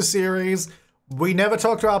to Riches series. We never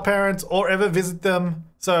talk to our parents or ever visit them.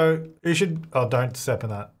 So you should, oh, don't step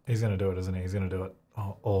in that. He's gonna do it, isn't he? He's gonna do it.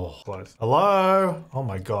 Oh, close. Hello? Oh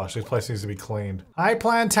my gosh, this place needs to be cleaned. Hi,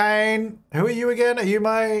 Plantain. Who are you again? Are you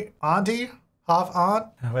my auntie? Half aunt?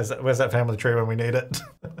 Where's that family tree when we need it?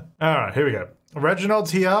 All right, here we go.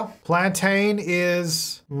 Reginald's here. Plantain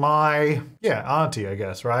is my, auntie, I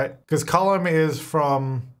guess, right? Because Colum is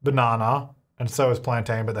from Banana, and so is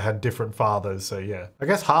Plantain, but they had different fathers, so yeah. I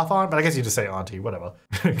guess half aunt, but I guess you just say auntie, whatever.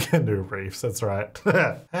 Canoe Reefs, that's right.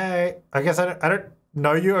 Hey, I guess I don't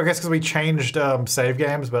know you, I guess because we changed save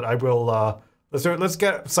games, but I will, let's do it. Let's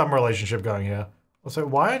get some relationship going here. Also,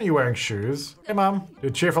 why aren't you wearing shoes? Hey, Mom. Do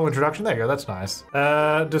a cheerful introduction. There you go. That's nice.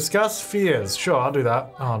 Discuss fears. Sure, I'll do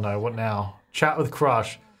that. Oh, no. What now? Chat with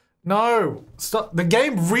crush. No. Stop. The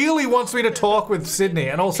game really wants me to talk with Sydney.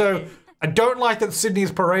 And also, I don't like that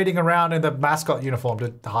Sydney's parading around in the mascot uniform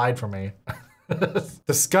to hide from me.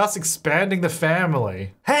 Discuss expanding the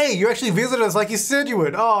family. Hey, you actually visited us like you said you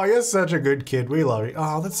would. Oh, you're such a good kid. We love you.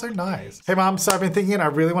 Oh, that's so nice. Hey, Mom, so I've been thinking I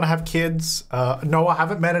really want to have kids. No, I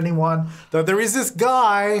haven't met anyone. Though there is this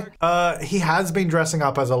guy. He has been dressing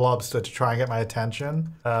up as a lobster to try and get my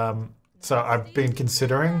attention. So I've been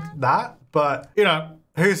considering that. But, you know,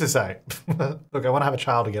 who's to say? Look, I want to have a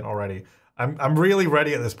child again already. I'm really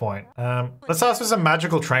ready at this point. Let's ask for some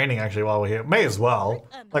magical training actually while we're here. May as well.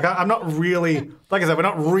 Like I'm not really, like I said, we're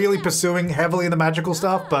not really pursuing heavily the magical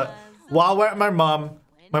stuff, but while we're at my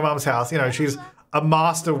mom's house, you know, she's a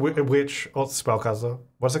master witch or spellcaster.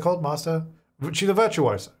 What's it called? Master? She's a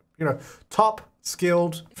virtuoso, you know, top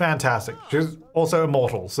skilled, fantastic. She's also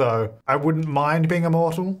immortal, so I wouldn't mind being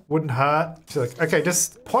immortal. Wouldn't hurt. She's like, okay,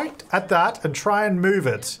 just point at that and try and move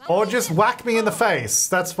it. Or just whack me in the face.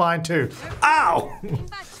 That's fine too. Ow!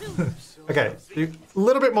 Okay, a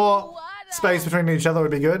little bit more space between each other would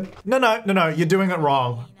be good. No, you're doing it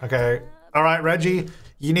wrong. Okay, all right, Reggie.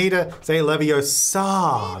 You need to say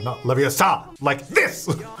Leviosa, not Leviosa, like this.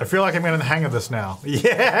 I feel like I'm getting the hang of this now.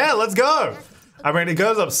 Yeah, let's go. I mean, it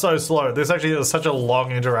goes up so slow. This actually is such a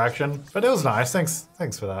long interaction, but it was nice.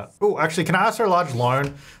 Thanks for that. Oh, actually, can I ask for a large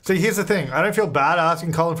loan? See, here's the thing. I don't feel bad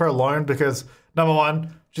asking Colin for a loan because, number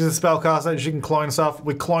one, she's a spellcaster and she can clone stuff.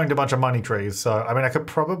 We cloned a bunch of money trees. So, I mean, I could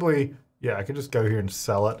probably, I could just go here and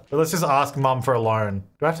sell it. But let's just ask Mum for a loan.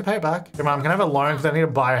 Do I have to pay it back? Hey, Mum, can I have a loan? Because I need to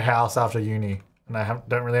buy a house after uni. And I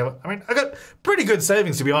don't really have, I got pretty good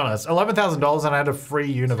savings, to be honest. $11,000 and I had a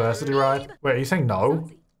free university ride. Wait, are you saying no?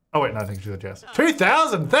 Oh wait, no, I think she said yes.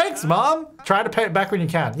 2,000, thanks, Mom. Try to pay it back when you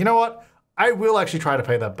can. You know what? I will actually try to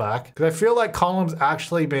pay that back because I feel like Colum's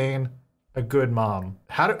actually been a good mom.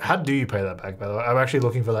 How do you pay that back, by the way? I'm actually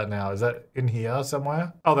looking for that now. Is that in here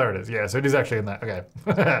somewhere? Oh, there it is. Yeah, so it is actually in there.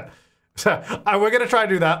 Okay. So we're gonna try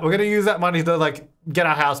to do that. We're gonna use that money to like get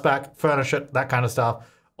our house back, furnish it, that kind of stuff.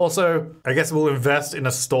 Also, I guess we'll invest in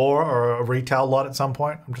a store or a retail lot at some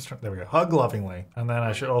point. I'm just trying, there we go. Hug lovingly. And then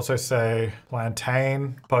I should also say,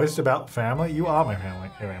 Plantain, post about family. You are my family.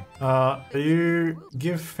 Anyway, you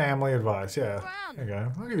give family advice. Yeah, there you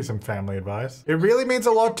go. I'll give you some family advice. It really means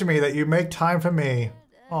a lot to me that you make time for me.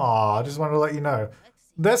 Aw, I just wanted to let you know.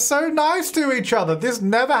 They're so nice to each other. This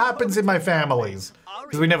never happens in my families.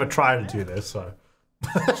 Because we never try to do this, so.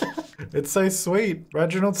 It's so sweet.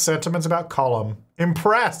 Reginald's sentiments about Colum.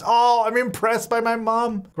 Impressed. Oh, I'm impressed by my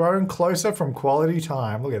mum. Growing closer from quality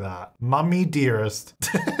time. Look at that. Mummy dearest.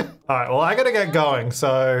 All right, well, I gotta get going.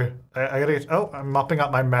 So I gotta get, oh, I'm mopping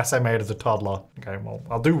up my mess I made as a toddler. Okay, well,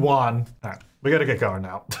 I'll do one. All right, we gotta get going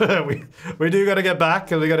now. we do gotta get back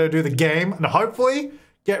because we gotta do the game and hopefully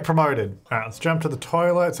get promoted. All right, let's jump to the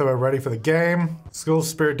toilet so we're ready for the game. School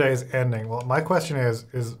spirit day is ending. Well, my question is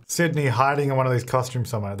Sydney hiding in one of these costumes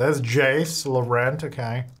somewhere? There's Jace, Laurent,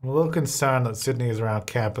 okay. I'm a little concerned that Sydney is around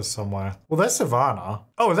campus somewhere. Well, there's Savannah.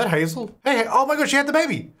 Oh, is that Hazel? Hey, oh my gosh, she had the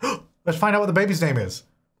baby. Let's find out what the baby's name is.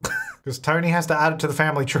 Because Tony has to add it to the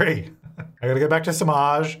family tree. I gotta go back to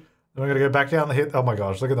Samaj. Then we're gonna go back down the hit. Oh my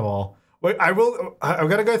gosh, look at them all. Wait, I'm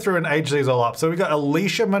gonna go through and age these all up. So we got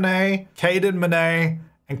Alicia Monet, Caden Monet,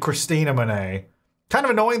 and Christina Monet. Kind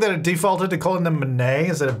of annoying that it defaulted to calling them Monet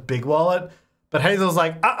instead of Big Wallet. But Hazel's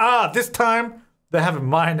like, this time they're having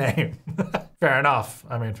my name. Fair enough.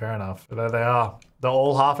 I mean, fair enough. But there they are. They're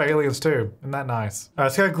all half aliens too. Isn't that nice? All right,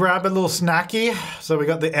 let's go grab a little snacky. So we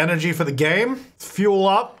got the energy for the game. Let's fuel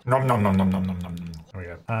up. Nom nom nom nom nom nom nom. There we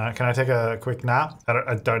go. Can I take a quick nap?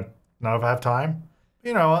 I don't know if I have time.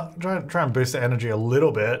 You know what, try and boost the energy a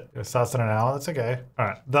little bit. It starts in an hour, that's okay. All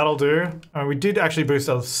right, that'll do. We did actually boost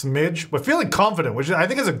a smidge. We're feeling confident, which I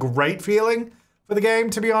think is a great feeling for the game,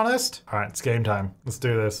 to be honest. All right, it's game time. Let's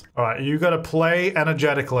do this. All right, you gotta play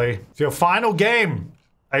energetically. It's your final game.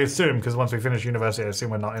 I assume, because once we finish university, I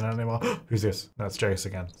assume we're not in it anymore. Who's this? No, it's Jace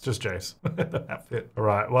again. It's just Jace. Outfit. All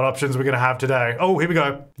right, what options are we going to have today? Oh, here we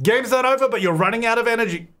go. Game's not over, but you're running out of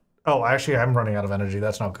energy. Oh, actually, I'm running out of energy.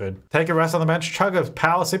 That's not good. Take a rest on the bench. Chug a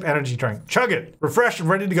power sip energy drink. Chug it. Refreshed and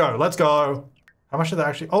ready to go. Let's go. How much did that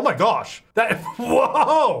actually? Oh my gosh. That,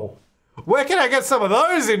 whoa. Where can I get some of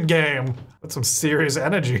those in game? That's some serious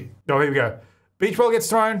energy. Oh, here we go. Beach ball gets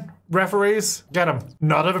thrown. Referees, get them.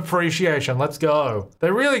 Nod of appreciation. Let's go.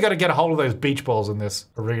 They really got to get a hold of those beach balls in this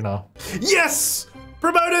arena. Yes!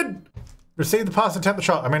 Promoted! Receive the pass, attempt the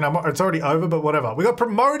shot. I mean, it's already over, but whatever. We got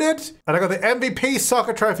promoted, and I got the MVP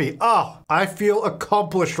soccer trophy. Oh, I feel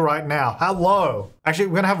accomplished right now. Hello. Actually,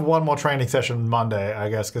 we're gonna have one more training session Monday, I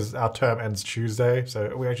guess, because our term ends Tuesday,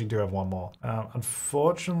 so we actually do have one more.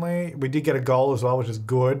 Unfortunately, we did get a goal as well, which is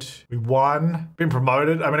good. We won, been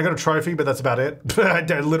promoted. I mean, I got a trophy, but that's about it.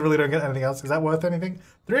 I literally don't get anything else. Is that worth anything?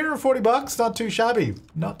 340 bucks, not too shabby.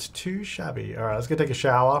 Not too shabby. All right, let's go take a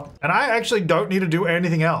shower. And I actually don't need to do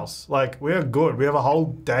anything else. Like, we're good. We have a whole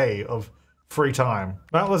day of free time.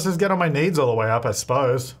 Well, let's just get on my needs all the way up, I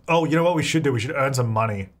suppose. Oh, you know what we should do? We should earn some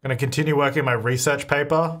money. Gonna continue working my research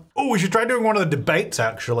paper. Oh, we should try doing one of the debates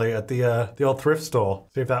actually at the old thrift store.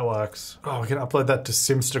 See if that works. Oh, we can upload that to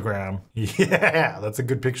Simstagram. Yeah, that's a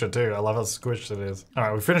good picture too. I love how squished it is. All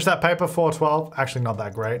right, we finished that paper, 412. Actually not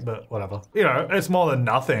that great, but whatever. You know, it's more than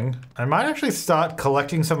nothing. I might actually start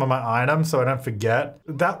collecting some of my items so I don't forget.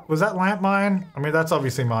 Was that lamp mine? I mean, that's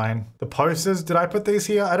obviously mine. The posters, did I put these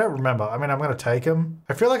here? I don't remember. I mean, I'm gonna take them.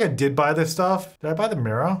 I feel like I did buy this stuff. Did I buy the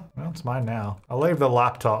mirror? Well, it's mine now. I'll leave the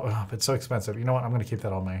laptop. Oh, it's so expensive. You know what? I'm gonna keep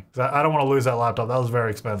that on me. I don't want to lose that laptop. That was very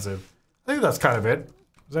expensive. I think that's kind of it.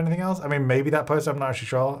 Was there anything else? I mean, maybe that poster, I'm not actually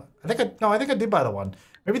sure. I think I did buy the one.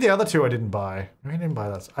 Maybe the other two I didn't buy. Maybe I didn't buy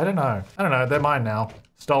those. I don't know. They're mine now.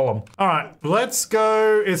 Stole them. All right, let's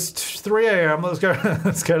go. It's 3 a.m. Let's go.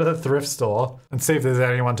 Let's go to the thrift store and see if there's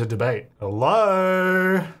anyone to debate.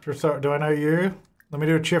 Hello? Thrift store, do I know you? Let me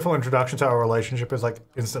do a cheerful introduction to our relationship is like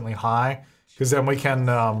instantly high. Because then we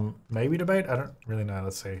can maybe debate? I don't really know.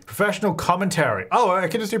 Let's see. Professional commentary. Oh, I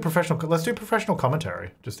can just do professional. Let's do professional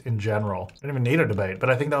commentary, just in general. I don't even need a debate, but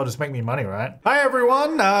I think that'll just make me money, right? Hi,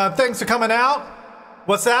 everyone. Thanks for coming out.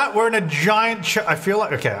 What's that? We're in a giant. I feel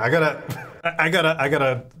like okay. I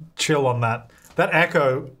gotta chill on that. That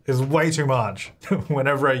echo is way too much.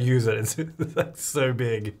 Whenever I use it, it's like so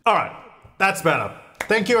big. All right, that's better.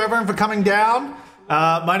 Thank you, everyone, for coming down.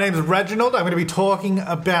 My name is Reginald. I'm going to be talking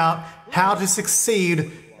about how to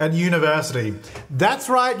succeed at university. That's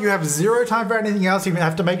right, you have zero time for anything else. You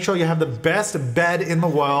have to make sure you have the best bed in the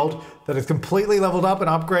world that is completely leveled up and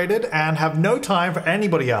upgraded and have no time for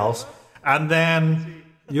anybody else. And then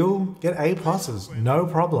you'll get A+, no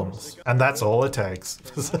problems. And that's all it takes.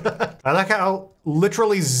 I like how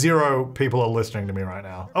literally zero people are listening to me right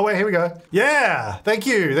now. Oh wait, here we go. Yeah, thank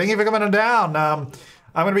you. Thank you for coming on down. I'm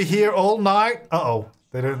gonna be here all night. Uh-oh,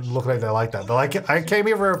 they don't look like they like that. They're like, I came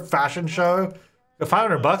here for a fashion show.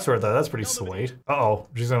 $500 worth though, that's pretty sweet. Uh-oh,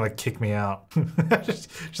 she's gonna like kick me out.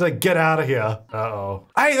 She's like, get out of here. Uh-oh.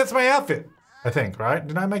 Hey, that's my outfit. I think, right?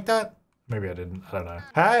 Did I make that? Maybe I didn't, I don't know.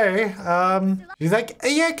 Hey, she's like,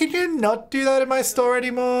 yeah, could you not do that in my store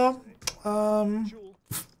anymore?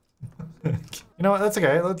 You know what, that's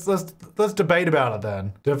okay. Let's debate about it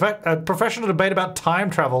then. A professional debate about time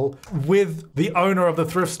travel with the owner of the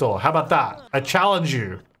thrift store. How about that? I challenge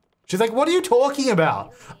you. She's like, what are you talking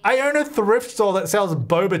about? I own a thrift store that sells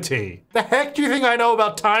boba tea. The heck do you think I know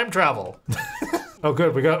about time travel? Oh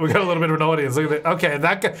good, we got a little bit of an audience. Look at that. Okay,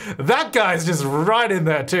 that guy's just right in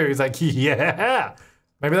there too. He's like, yeah.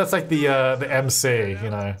 Maybe that's like the MC,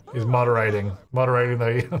 you know, he's moderating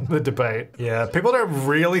the debate. Yeah, people don't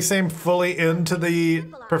really seem fully into the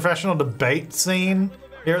professional debate scene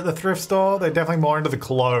here at the thrift store. They're definitely more into the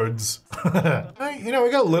clothes. Hey, you know,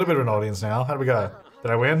 we got a little bit of an audience now. How'd we go?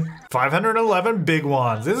 Did I win? 511 big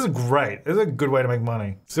ones. This is great. This is a good way to make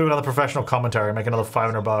money. Let's do another professional commentary, make another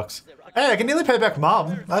 500 bucks. Hey, I can nearly pay back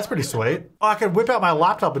mom. That's pretty sweet. Oh, I could whip out my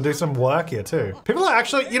laptop and do some work here too. People are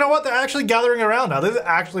actually, you know what? They're actually gathering around now. This is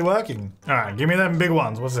actually working. All right, give me them big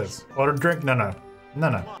ones. What's this? Order drink? No. All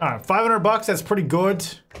right, 500 bucks. That's pretty good.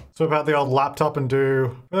 Swap out the old laptop and do,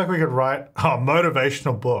 I feel like we could write a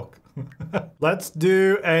motivational book. Let's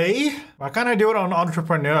do why can't I do it on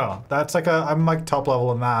entrepreneur? That's like I'm like top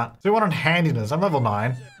level in that. So we want on handiness. I'm level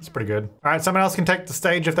 9. That's pretty good. All right, someone else can take the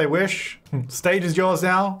stage if they wish. Stage is yours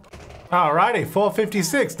now. Alrighty,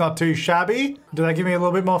 456, not too shabby. Did that give me a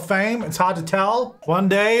little bit more fame? It's hard to tell. One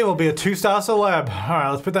day we'll be a 2-star celeb. All right,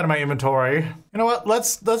 let's put that in my inventory. You know what?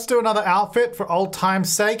 Let's do another outfit for old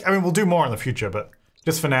time's sake. I mean, we'll do more in the future, but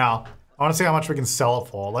just for now, I want to see how much we can sell it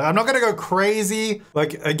for. Like, I'm not going to go crazy.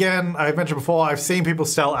 Like, again, I've mentioned before, I've seen people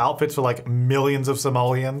sell outfits for like millions of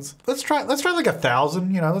simoleons. Let's try like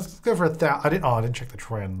 1,000, you know, let's go for 1,000. I didn't check the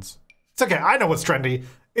trends. It's okay, I know what's trendy.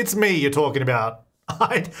 It's me you're talking about.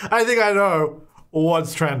 I think I know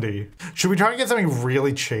what's trendy. Should we try and get something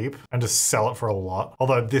really cheap and just sell it for a lot?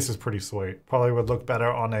 Although this is pretty sweet. Probably would look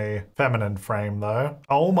better on a feminine frame though.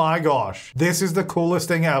 Oh my gosh, this is the coolest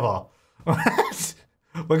thing ever.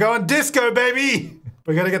 We're going disco, baby!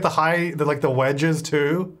 We're gonna get the wedges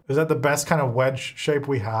too. Is that the best kind of wedge shape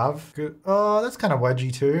we have? Good. Oh, that's kind of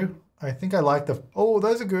wedgy too. I think I like oh,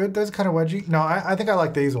 those are good. Those are kind of wedgy. No, I think I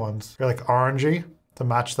like these ones. They're like orangey to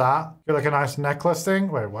match that. Get like a nice necklace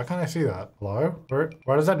thing. Wait, why can't I see that? Hello?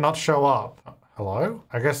 Why does that not show up? Hello?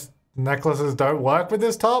 I guess necklaces don't work with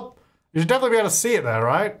this top? You should definitely be able to see it there,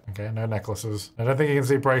 right? Okay, no necklaces. I don't think you can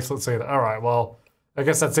see bracelets either. All right, well, I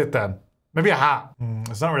guess that's it then. Maybe a hat.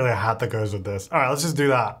 It's not really a hat that goes with this. All right, let's just do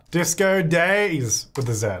that. Disco Days with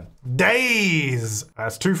the Z. Days!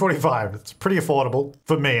 That's $245. It's pretty affordable.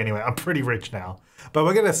 For me, anyway. I'm pretty rich now. But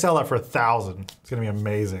we're gonna sell that for 1,000. It's gonna be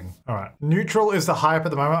amazing. All right. Neutral is the hype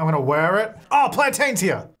at the moment. I'm gonna wear it. Oh, Plantain's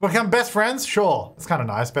here. Become best friends? Sure. It's kind of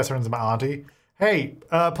nice. Best friends with my auntie. Hey,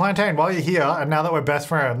 Plantain, while you're here, and now that we're best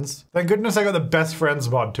friends, thank goodness I got the best friends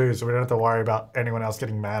mod too, so we don't have to worry about anyone else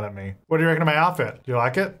getting mad at me. What do you reckon of my outfit? Do you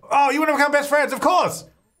like it? Oh, you want to become best friends? Of course!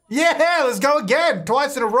 Yeah, let's go again,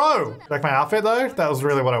 twice in a row. Like my outfit though? That was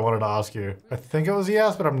really what I wanted to ask you. I think it was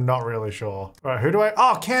yes, but I'm not really sure. All right, who do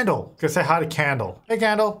oh, Candle. Gonna say hi to Candle. Hey,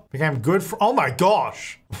 Candle. Became good for, oh my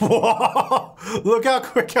gosh. Whoa, look how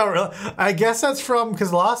quick I guess that's from,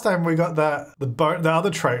 because last time we got the other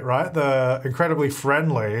trait, right? The incredibly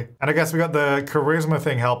friendly. And I guess we got the charisma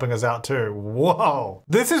thing helping us out too. Whoa.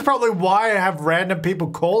 This is probably why I have random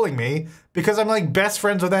people calling me, because I'm like best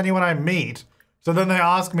friends with anyone I meet. So then they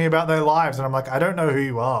ask me about their lives and I'm like, I don't know who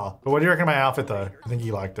you are. But what do you reckon of my outfit though? I think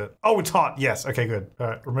you liked it. Oh, it's hot. Yes. Okay, good. All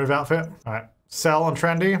right, remove outfit. All right. Sell on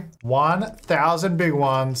trendy. 1,000 big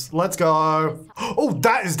ones. Let's go. Oh,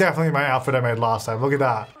 that is definitely my outfit I made last time. Look at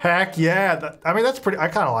that. Heck yeah. I mean, that's pretty, I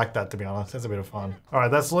kind of like that to be honest. That's a bit of fun. All right,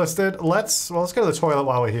 that's listed. Let's go to the toilet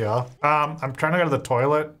while we're here. I'm trying to go to the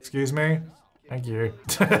toilet. Excuse me. Thank you.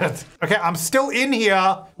 Okay, I'm still in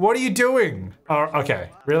here. What are you doing? Oh, okay.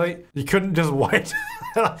 Really? You couldn't just wait?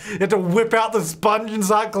 You had to whip out the sponge and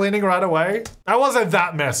start cleaning right away? That wasn't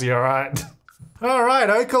that messy, all right? All right,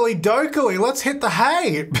 Oakley Dokley, let's hit the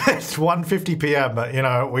hay. It's 1:50 p.m., but you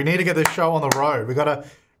know, we need to get this show on the road. We gotta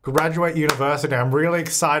graduate university. I'm really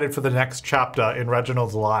excited for the next chapter in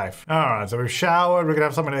Reginald's life. All right, so we've showered, we're gonna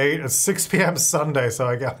have something to eat. It's 6 p.m. Sunday, so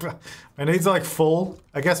I guess my needs are like full.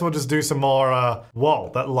 I guess we'll just do some more, whoa,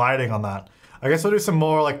 that lighting on that. I guess we'll do some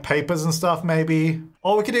more like papers and stuff maybe.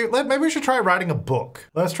 Or we could do, maybe we should try writing a book.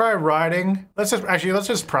 Let's try writing. Let's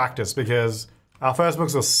just practice because our first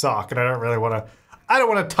books will suck and I don't really wanna, I don't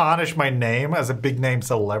want to tarnish my name as a big name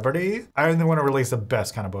celebrity. I only want to release the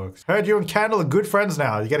best kind of books. Heard you and Candle are good friends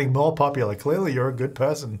now. You're getting more popular. Clearly you're a good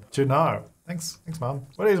person to know. Thanks, Mom.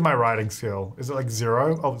 What is my writing skill? Is it like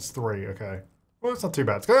 0? Oh, it's 3, okay. Well, it's not too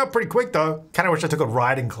bad. It's going up pretty quick though. Kind of wish I took a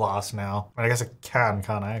writing class now. I guess I can,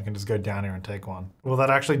 can't I? I can just go down here and take one. Will that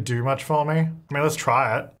actually do much for me? I mean, let's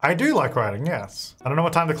try it. I do like writing, yes. I don't know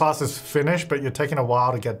what time the class is finished, but you're taking a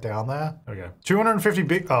while to get down there. Okay. 250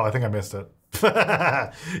 big, oh, I think I missed it.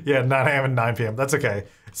 Yeah, 9 a.m. and 9 p.m. That's okay.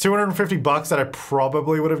 It's $250 that I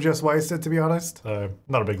probably would have just wasted, to be honest. So,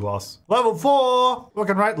 not a big loss. Level 4! We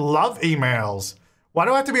can write love emails. Why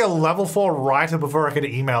do I have to be a level 4 writer before I can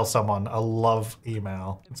email someone? A love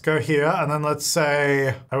email. Let's go here and then let's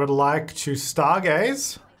say, I would like to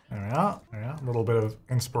stargaze. There we are. There we are. A little bit of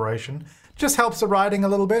inspiration. Just helps the writing a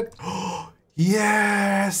little bit.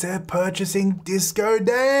 Yes, they're purchasing Disco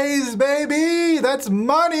Days, baby! That's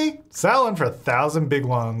money! Selling for 1,000 big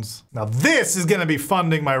ones. Now this is gonna be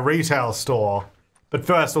funding my retail store. But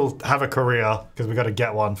first we'll have a career, because we gotta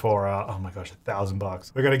get one for our, oh my gosh,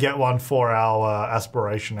 $1,000. We're gonna get one for our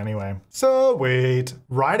aspiration anyway. Sweet.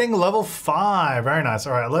 Writing level 5, very nice.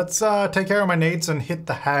 All right, let's take care of my needs and hit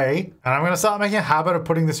the hay. And I'm gonna start making a habit of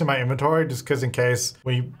putting this in my inventory, just because in case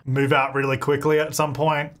we move out really quickly at some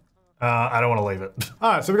point. I don't want to leave it.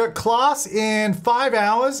 All right, so we got class in 5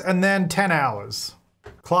 hours and then 10 hours.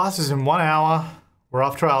 Class is in 1 hour. We're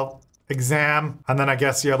off to our exam. And then I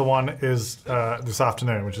guess the other one is this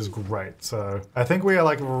afternoon, which is great. So I think we are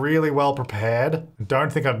like really well prepared. I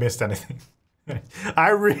don't think I've missed anything. I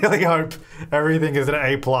really hope everything is an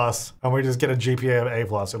A+ and we just get a GPA of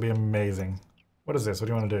A+. It'll be amazing. What is this? What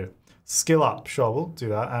do you want to do? skill up. Sure, we'll do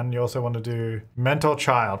that. And you also want to do mentor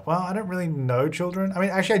child. Well, I don't really know children. I mean,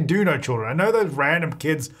 actually, I do know children. I know those random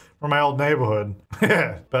kids from my old neighborhood.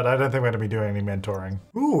 But I don't think we're going to be doing any mentoring.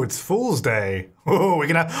 Ooh, it's Fool's Day. Ooh, we're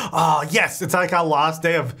going to, oh, yes, it's like our last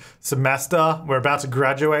day of semester. We're about to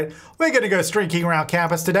graduate. We're going to go streaking around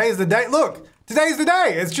campus. Today's the day. Look, today's the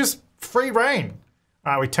day. It's just free reign.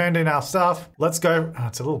 All right, we turned in our stuff. Let's go. Oh,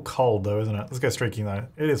 it's a little cold though, isn't it? Let's go streaking though.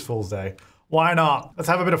 It is Fool's Day. Why not? Let's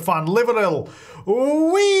have a bit of fun. Live a little.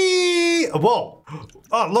 Wee! Whoa.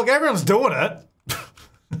 Oh, look, everyone's doing it.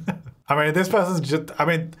 I mean, this person's just, I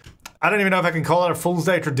mean, I don't even know if I can call it a Fool's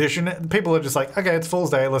Day tradition. People are just like, okay, it's Fool's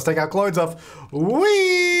Day. Let's take our clothes off.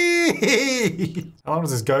 Wee! How long does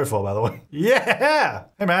this go for, by the way? Yeah!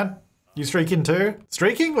 Hey, man. You streaking too?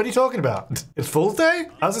 Streaking? What are you talking about? It's Fool's Day?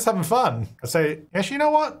 I was just having fun. I say, actually, you know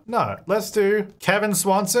what? No, let's do Kevin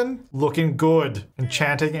Swanson looking good.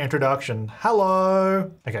 Enchanting introduction.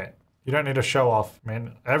 Hello. Okay, you don't need to show off,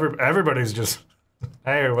 man. Everybody's just,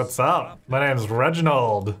 hey, what's up? My name's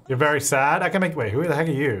Reginald. You're very sad? I can make, wait, who the heck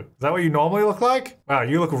are you? Is that what you normally look like? Wow,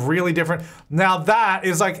 you look really different. Now that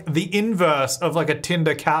is like the inverse of like a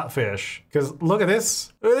Tinder catfish. Because look at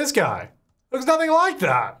this. Look at this guy. Looks nothing like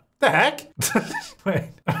that. The heck? Wait.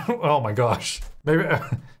 Oh my gosh. Maybe.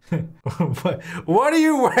 What are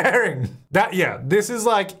you wearing? That, yeah, this is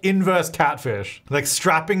like inverse catfish. Like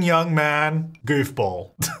strapping young man,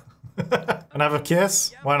 goofball. And have a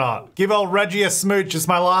kiss? Why not? Give old Reggie a smooch. It's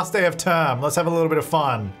my last day of term. Let's have a little bit of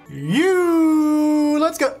fun.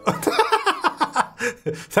 Let's go.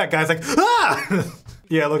 That guy's like, ah!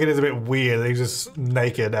 Yeah, look, it is a bit weird. He's just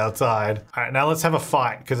naked outside. All right, now let's have a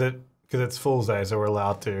fight because it's Fool's Day, so we're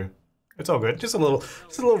allowed to. It's all good. Just a little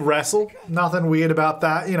wrestle. Nothing weird about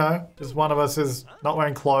that, you know. Just one of us is not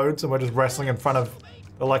wearing clothes and we're just wrestling in front of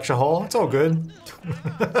the lecture hall. It's all good.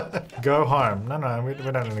 Go home. No, we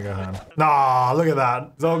don't need to go home. Nah, look at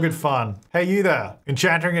that. It's all good fun. Hey, you there.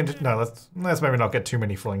 Enchanting. No, let's maybe not get too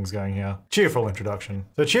many flings going here. Cheerful introduction.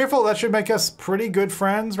 So cheerful, that should make us pretty good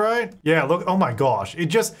friends, right? Yeah, look. Oh my gosh.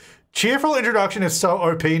 Cheerful introduction is so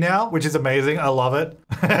OP now, which is amazing. I love it.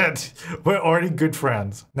 We're already good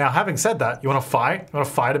friends. Now, having said that, you want to fight? You want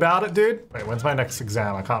to fight about it, dude? Wait, when's my next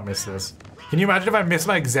exam? I can't miss this. Can you imagine if I miss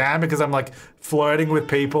my exam because I'm like flirting with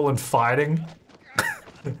people and fighting?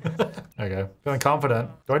 Okay, feeling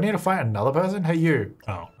confident. Do I need to fight another person? Hey, you.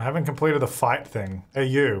 Oh, I haven't completed the fight thing. Hey,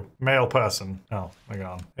 you. Male person. Oh, my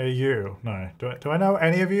God. Hey, you. No. Do I know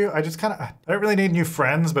any of you? I don't really need new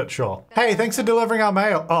friends, but sure. Hey, thanks for delivering our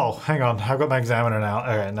mail. Oh, hang on. I've got my examiner now.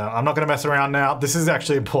 Okay, no, I'm not going to mess around now. This is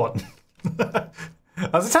actually important. I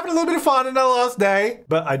was just having a little bit of fun in the last day,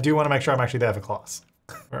 but I do want to make sure I'm actually there for class.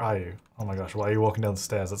 Where are you? Oh my gosh, why are you walking down the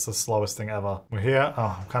stairs? That's the slowest thing ever. We're here.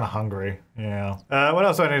 Oh, I'm kind of hungry. Yeah. What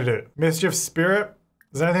else do I need to do? Mischief Spirit.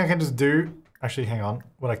 Is there anything I can just do? Actually, hang on.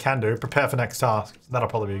 What I can do, prepare for next task. That'll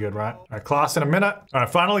probably be good, right? All right, class in a minute. All right,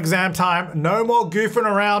 final exam time. No more goofing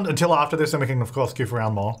around until after this, and we can, of course, goof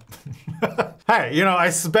around more. Hey, you know,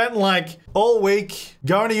 I spent like all week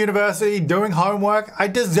going to university, doing homework. I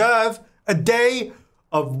deserve a day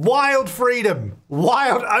of wild freedom.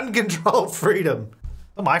 Wild, uncontrolled freedom.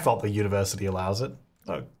 Not my fault the university allows it.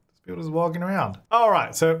 Look, people just walking around. All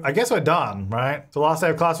right, so I guess we're done, right? So last day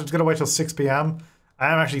of class, we're just gonna wait till 6 p.m.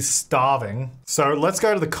 I am actually starving. So let's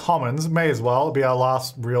go to the Commons, may as well. It'll be our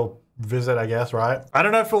last real visit, I guess, right? I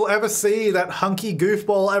don't know if we'll ever see that hunky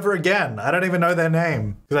goofball ever again. I don't even know their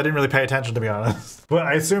name because I didn't really pay attention, to be honest. But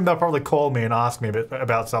I assume they'll probably call me and ask me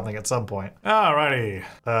about something at some point. Alrighty.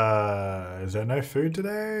 Is there no food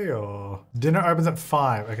today or? Dinner opens at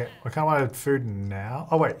 5. Okay, I kind of wanted food now.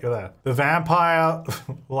 Oh wait, you're there. The vampire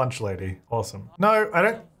lunch lady. Awesome. No, I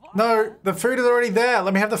don't. No, the food is already there.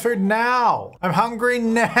 Let me have the food now. I'm hungry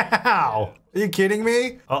now. Are you kidding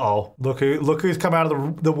me? Uh-oh. Look who's come out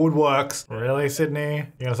of the woodworks. Really, Sydney?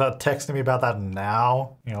 You're gonna start texting me about that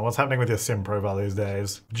now? You know, what's happening with your sim profile these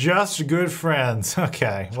days? Just good friends.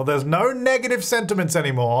 Okay. Well, there's no negative sentiments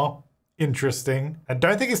anymore. Interesting. I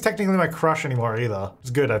don't think it's technically my crush anymore either. It's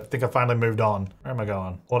good. I think I finally moved on. Where am I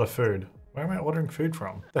going? Order food. Where am I ordering food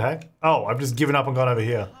from? The heck? Oh, I've just given up and gone over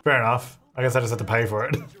here. Fair enough. I guess I just have to pay for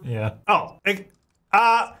it. Yeah. Oh,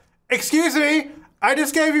 excuse me. I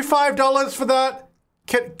just gave you $5 for that.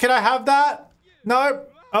 Can I have that? No?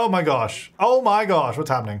 Oh my gosh. Oh my gosh. What's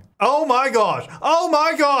happening? Oh my gosh. Oh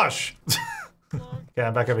my gosh. Okay,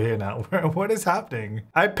 I'm back over here now. What is happening?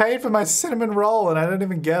 I paid for my cinnamon roll and I don't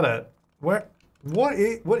even get it. What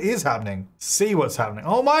is happening? See what's happening.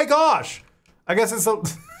 Oh my gosh. I guess it's a...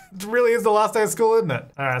 It really is the last day of school, isn't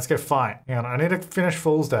it? All right, let's go fight. Hang on, I need to finish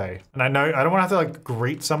Fool's Day. And I know, I don't want to have to like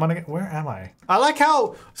greet someone again. Where am I? I like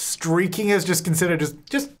how streaking is just considered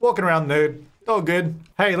just walking around nude. Oh, good.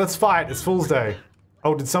 Hey, let's fight. It's Fool's Day.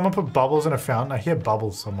 Oh, did someone put bubbles in a fountain? I hear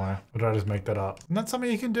bubbles somewhere. Or did I just make that up? Isn't that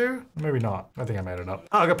something you can do? Maybe not. I think I made it up.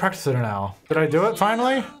 Oh, I got practice in an hour. Did I do it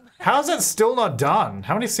finally? How is that still not done?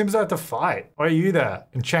 How many Sims do I have to fight? Why are you there?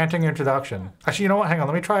 Enchanting introduction. Actually, you know what? Hang on,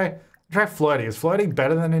 let me try Flirty. Is Flirty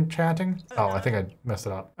better than Enchanting? Oh, I think I messed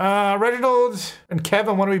it up. Reginald and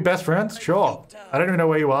Kevin want to be best friends? Sure. I don't even know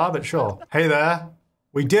where you are, but sure. Hey there.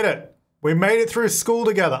 We did it. We made it through school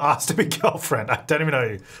together. Asked to be girlfriend. I don't even know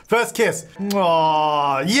you. First kiss.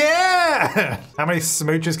 Aww, yeah! How many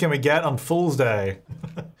smooches can we get on Fool's Day?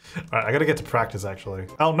 All right, I gotta get to practice actually.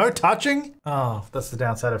 Oh, no touching? Oh, that's the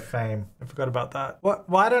downside of fame. I forgot about that. What?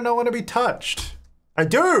 Why don't I want to be touched? I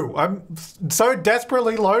do. I'm so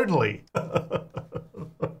desperately lonely.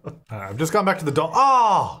 I've just gone back to the door.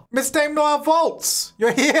 Oh, Miss Dame Noir Vaults,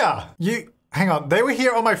 you're here. Hang on, they were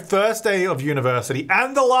here on my first day of university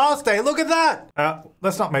and the last day. Look at that.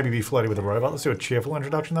 Let's not maybe be flirty with a robot. Let's do a cheerful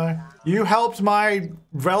introduction though. You helped my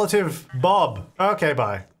relative Bob. Okay,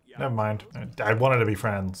 bye. Never mind. I wanted to be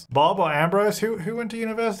friends. Bob or Ambrose? Who went to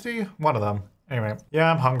university? One of them. Anyway,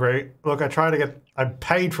 yeah, I'm hungry. Look, I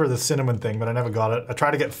paid for the cinnamon thing, but I never got it. I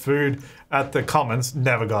tried to get food at the Commons,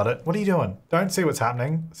 never got it. What are you doing? Don't see what's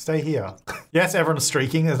happening. Stay here. Yes, everyone's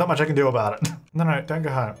streaking. There's not much I can do about it. No, don't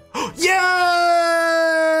go home. Yay!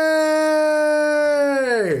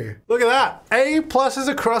 Look at that. A pluses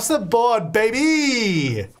across the board,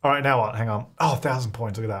 baby. All right, now what? Hang on. Oh, 1,000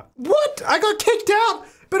 points. Look at that. What? I got kicked out,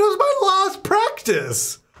 but it was my last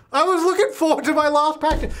practice. I was looking forward to my last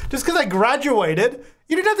practice. Just because I graduated,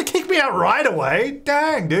 you didn't have to kick me out right away.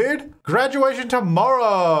 Dang, dude. Graduation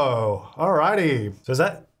tomorrow. Alrighty. So is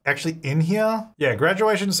that actually in here? Yeah,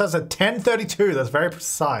 graduation starts at 10:32. That's very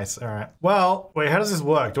precise. All right. Well, wait, how does this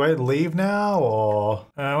work? Do I leave now or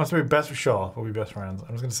wants to be best for sure? We'll be best friends. I'm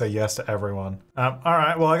just gonna say yes to everyone. All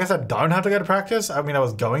right, well, I guess I don't have to go to practice. I mean, I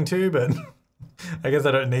was going to, but I guess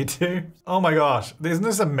I don't need to. Oh my gosh, isn't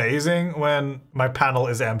this amazing when my panel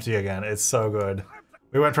is empty again? It's so good.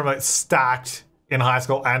 We went from like stacked in high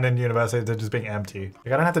school and in university to just being empty. Like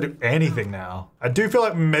I don't have to do anything now. I do feel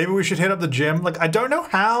like maybe we should hit up the gym. Like I don't know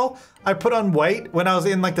how I put on weight when I was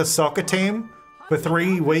in like the soccer team for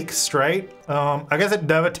 3 weeks straight. I guess it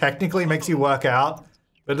never technically makes you work out,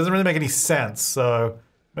 but it doesn't really make any sense. So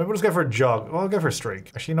maybe we'll just go for a jog. Well, I'll go for a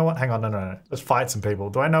streak. Actually, you know what? Hang on, no. Let's fight some people.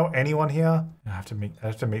 Do I know anyone here? I have to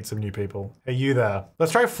meet some new people. Hey, you there.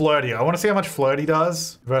 Let's try Flirty. I want to see how much Flirty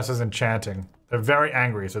does versus Enchanting. They're very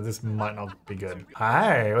angry, so this might not be good.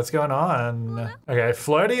 Hi, what's going on? Okay,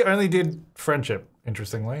 Flirty only did friendship,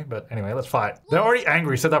 interestingly, but anyway, let's fight. They're already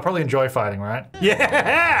angry, so they'll probably enjoy fighting, right?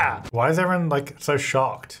 Yeah! Why is everyone like so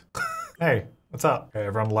shocked? Hey. What's up? Okay,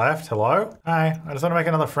 everyone left. Hello? Hi, I just want to make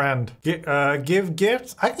another friend. Give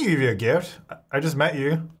gifts? I can give you a gift. I just met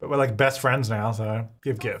you, but we're like best friends now, so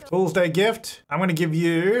give gift. Fool's Day gift. I'm gonna give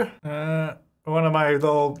you one of my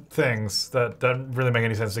little things that don't really make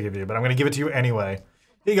any sense to give you, but I'm gonna give it to you anyway.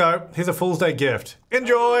 Here you go. Here's a Fool's Day gift.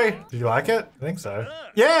 Enjoy! Did you like it? I think so.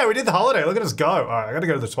 Yeah, we did the holiday. Look at us go. All right, I gotta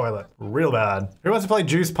go to the toilet. Real bad. Who wants to play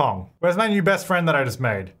Juice Pong? Where's my new best friend that I just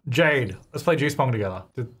made? Jade. Let's play Juice Pong together.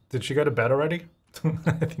 Did she go to bed already?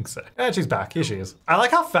 I think so. Yeah, she's back. Here she is. I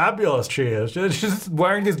like how fabulous she is. She's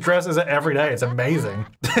wearing these dresses every day. It's amazing.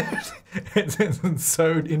 It's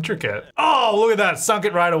so intricate. Oh, look at that. Sunk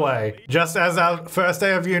it right away. Just as our first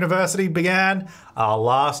day of university began, our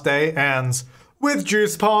last day ends with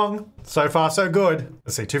Juice Pong. So far, so good.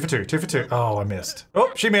 Let's see, 2 for 2, 2 for 2. Oh, I missed.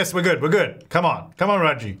 Oh, she missed. We're good. Come on,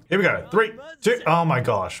 Raji. Here we go. 3, 2. Oh my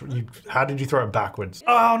gosh. How did you throw it backwards?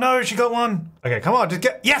 Oh no, she got one. Okay, come on, just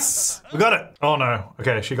get, yes! We got it. Oh no.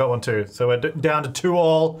 Okay, she got one too. So we're down to 2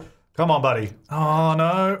 all. Come on, buddy. Oh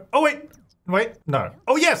no. Oh wait, no.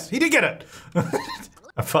 Oh yes, he did get it.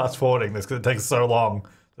 I'm fast forwarding this because it takes so long.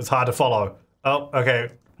 It's hard to follow. Oh, okay.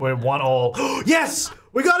 We're 1 all. Yes!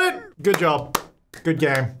 We got it! Good job. Good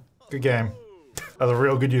game. Good game. That was a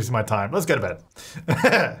real good use of my time. Let's go to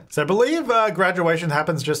bed. So I believe graduation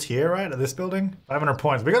happens just here, right? At this building? 500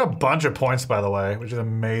 points. We got a bunch of points, by the way, which is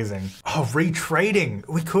amazing. Oh, retrading.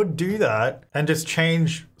 We could do that and just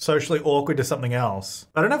change socially awkward to something else.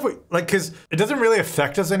 I don't know if we, like, because it doesn't really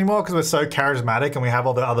affect us anymore because we're so charismatic and we have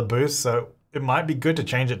all the other boosts. So it might be good to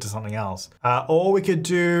change it to something else. Or we could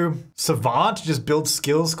do Savant to just build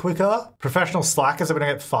skills quicker. Professional Slackers are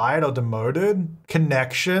gonna get fired or demoted.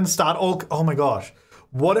 Connection, start all, oh my gosh.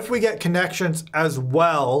 What if we get connections as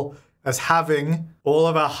well as having all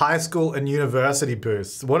of our high school and university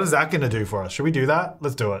boosts. What is that going to do for us? Should we do that?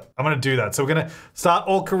 Let's do it. I'm going to do that. So we're going to start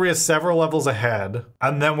all careers several levels ahead.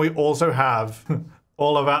 And then we also have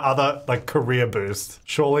all of our other like career boosts.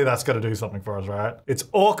 Surely that's going to do something for us, right? It's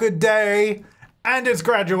Orchid Day and it's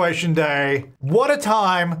graduation day. What a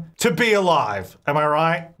time to be alive. Am I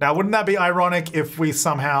right? Now, wouldn't that be ironic if we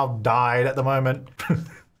somehow died at the moment?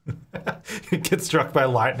 Get struck by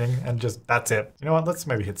lightning and just, that's it. You know what? Let's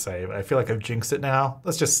maybe hit save. I feel like I've jinxed it now.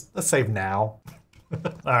 Let's save now.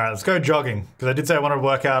 All right, let's go jogging. Because I did say I wanted to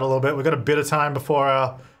work out a little bit. We've got a bit of time before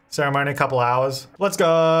our ceremony, a couple hours. Let's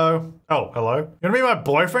go. Oh, hello. You wanna be my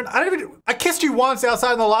boyfriend? I kissed you once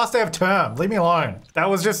outside on the last day of term. Leave me alone. That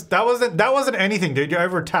wasn't anything, dude. You're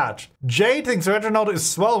over-attached. Jade thinks Reginald is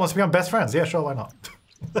swell and wants to become best friends. Yeah, sure, why not?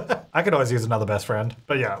 I could always use another best friend.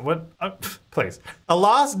 But yeah, what? Please. A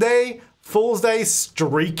last day, Fool's Day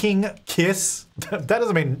streaking kiss? That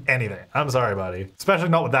doesn't mean anything. I'm sorry, buddy. Especially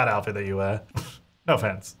not with that outfit that you wear. No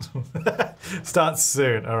offense. Start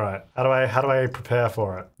soon. All right. How do I prepare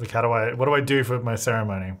for it? Like, what do I do for my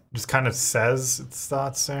ceremony? Just kind of says it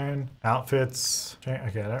starts soon. Outfits. Okay,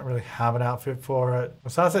 I don't really have an outfit for it.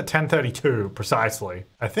 It starts at 10:32 precisely.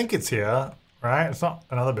 I think it's here, right? It's not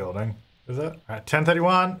another building. Is it? All right,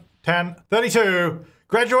 10:31, 10:32.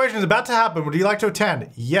 Graduation is about to happen. Would you like to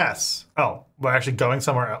attend? Yes. Oh, we're actually going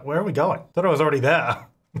somewhere else. Where are we going? Thought I was already there.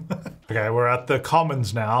 Okay, we're at the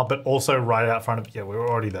Commons now, but also right out front of, yeah, we were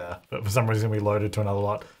already there. But for some reason we loaded to another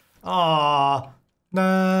lot. Ah,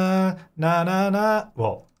 nah, nah, nah, nah.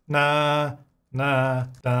 Well, nah, nah,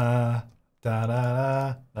 nah. Da, da,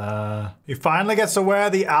 da, da. He finally gets to wear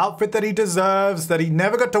the outfit that he deserves, that he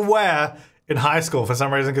never got to wear in high school for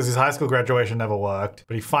some reason, because his high school graduation never worked.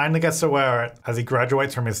 But he finally gets to wear it as he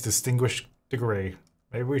graduates from his distinguished degree.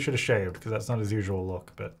 Maybe we should have shaved, because that's not his usual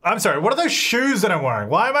look, but... I'm sorry, what are those shoes that I'm wearing?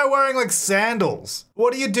 Why am I wearing, like, sandals?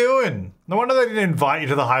 What are you doing? No wonder they didn't invite you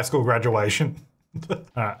to the high school graduation. All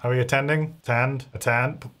right, are we attending?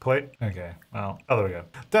 Attend, plate. Okay, well, oh, there we go.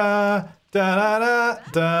 Da, da, da,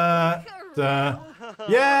 da, da.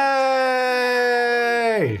 Yay!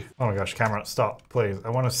 Oh my gosh, camera, stop, please. I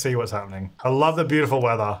want to see what's happening. I love the beautiful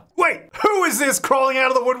weather. Wait, who is this crawling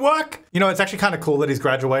out of the woodwork? You know, it's actually kind of cool that he's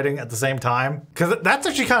graduating at the same time. Because that's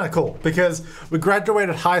actually kind of cool. Because we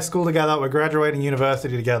graduated high school together, we're graduating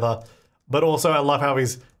university together. But also I love how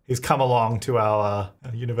he's come along to our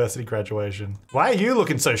university graduation. Why are you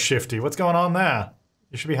looking so shifty? What's going on there?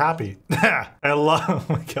 You should be happy. oh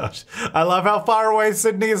my gosh. I love how far away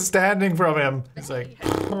Sydney is standing from him. It's like,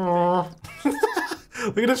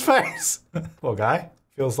 look at his face. Poor guy,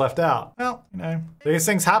 feels left out. Well, you know, these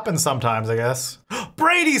things happen sometimes, I guess.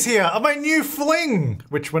 Brady's here, my new fling,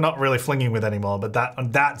 which we're not really flinging with anymore, but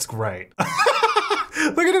that's great.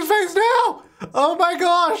 Look at his face now. Oh my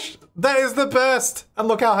gosh, that is the best. And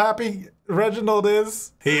look how happy Reginald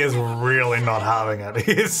is. He is really not having it.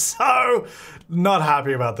 He is so not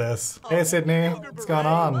happy about this. Hey Sydney, what's going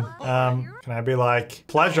on? Can I be like,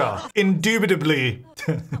 pleasure, indubitably.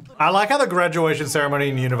 I like how the graduation ceremony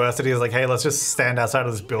in university is like, hey, let's just stand outside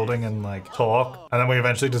of this building and like talk. And then we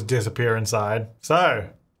eventually just disappear inside. So,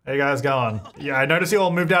 how you guys going? Yeah, I noticed you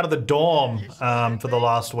all moved out of the dorm for the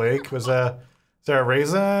last week. Is there a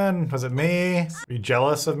reason? Was it me? Are you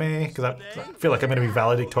jealous of me? Because I feel like I'm gonna be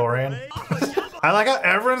valedictorian. I like how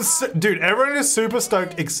everyone is super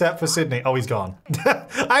stoked except for Sydney. Oh, he's gone.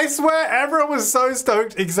 I swear everyone was so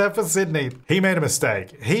stoked except for Sydney. He made a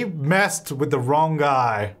mistake. He messed with the wrong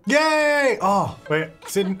guy. Yay! Oh, wait,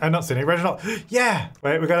 Sydney, not Sydney, Reginald. Yeah,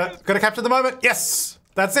 wait, we gotta capture the moment. Yes,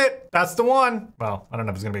 that's it. That's the one. Well, I don't know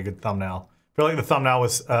if it's gonna be a good thumbnail. I feel like the thumbnail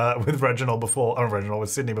was with Reginald before, with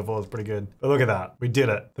Sydney before was pretty good. But look at that, we did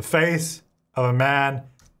it. The face of a man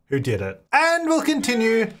who did it. And we'll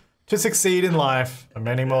continue to succeed in life for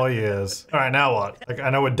many more years. All right, now what? Like, I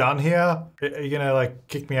know we're done here. Are you gonna like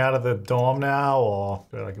kick me out of the dorm now, or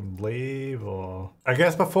do I like leave, or? I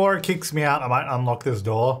guess before it kicks me out, I might unlock this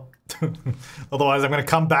door. Otherwise, I'm gonna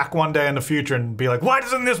come back one day in the future and be like, why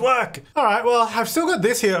doesn't this work? All right, well, I've still got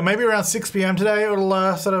this here. Maybe around 6 p.m. today,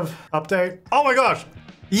 it'll sort of update. Oh my gosh,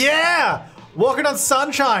 yeah! Walking on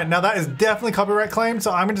Sunshine. Now that is definitely copyright claimed,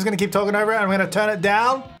 so I'm just gonna keep talking over it and I'm gonna turn it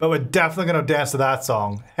down, but we're definitely gonna dance to that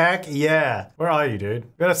song. Heck yeah. Where are you, dude?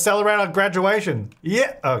 We're gonna celebrate our graduation.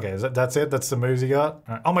 Yeah, okay, that's it? That's the moves you got?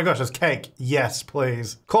 All right. Oh my gosh, there's cake. Yes,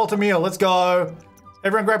 please. Call to meal, let's go.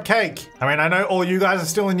 Everyone grab cake. I mean, I know all you guys are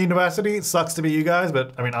still in university. It sucks to be you guys,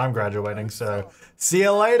 but I mean, I'm graduating, so see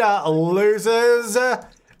you later, losers.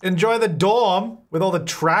 Enjoy the dorm with all the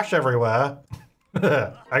trash everywhere.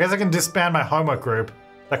 I guess I can disband my homework group.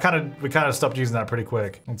 We kind of stopped using that pretty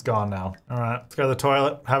quick. It's gone now. All right, let's go to the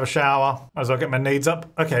toilet, have a shower. Might as well get my needs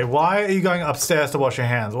up. Okay, why are you going upstairs to wash your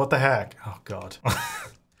hands? What the heck? Oh God.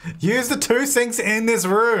 Use the 2 sinks in this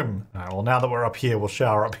room. All right, well, now that we're up here, we'll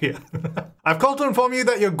shower up here. I've called to inform you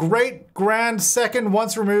that your great-grand second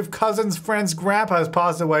once removed cousin's friend's grandpa has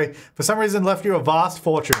passed away. For some reason, left you a vast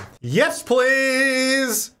fortune. Yes,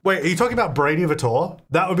 please. Wait, are you talking about Brady Vitor?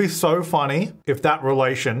 That would be so funny if that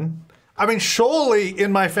relation... I mean, surely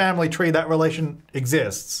in my family tree, that relation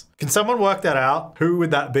exists. Can someone work that out? Who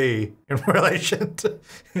would that be in relation to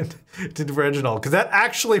Reginald? Because that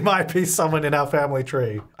actually might be someone in our family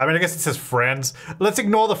tree. I mean, I guess it says friends. Let's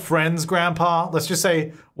ignore the friend's grandpa. Let's just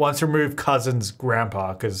say once removed cousin's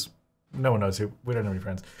grandpa, because no one knows who. We don't have any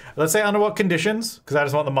friends. Let's say under what conditions, because I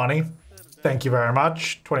just want the money. Thank you very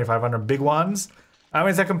much. 2,500 big ones. That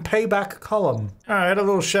means I can pay back column. All right, a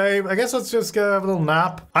little shave. I guess let's just go have a little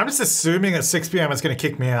nap. I'm just assuming at 6 p.m. it's gonna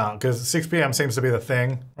kick me out because 6 p.m. seems to be the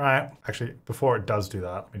thing, right? Actually, before it does do that,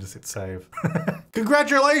 let me just hit save.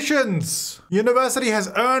 Congratulations! University has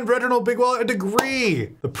earned Reginald Bigwell a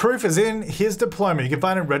degree. The proof is in his diploma. You can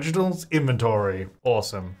find it in Reginald's inventory.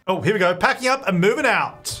 Awesome. Oh, here we go. Packing up and moving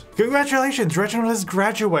out. Congratulations, Reginald has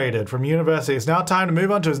graduated from university. It's now time to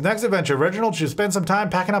move on to his next adventure. Reginald should spend some time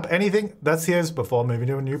packing up anything that's his before moving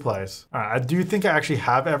to a new place. All right, I do think I actually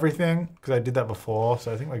have everything because I did that before,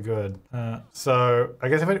 so I think we're good. So I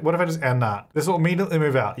guess what if I just end that? This will immediately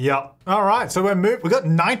move out. Yep. All right, so we got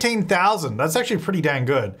 19,000. That's actually pretty dang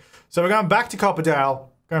good. So we're going back to Copperdale,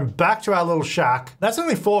 going back to our little shack. That's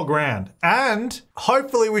only 4 grand. And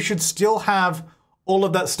hopefully we should still have all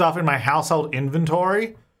of that stuff in my household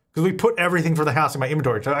inventory because we put everything for the house in my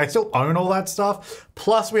inventory. So I still own all that stuff.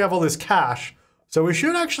 Plus we have all this cash. So we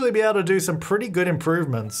should actually be able to do some pretty good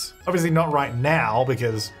improvements. Obviously not right now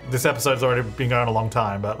because this episode's already been going a long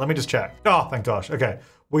time, but let me just check. Oh, thank gosh. Okay.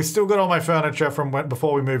 We still got all my furniture from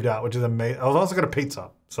before we moved out, which is amazing. I've also got a pizza.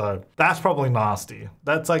 So that's probably nasty.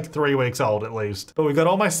 That's like 3 weeks old at least. But we got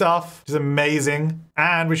all my stuff, which is amazing.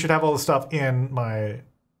 And we should have all the stuff in my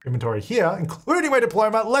inventory here, including my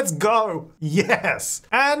diploma. Let's go. Yes.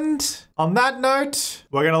 And on that note,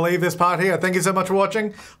 we're going to leave this part here. Thank you so much for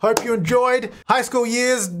watching. Hope you enjoyed high school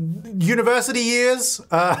years, university years.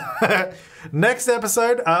 Next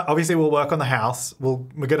episode, obviously we'll work on the house.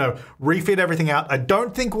 We're gonna refit everything out. I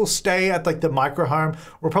don't think we'll stay at like the micro home.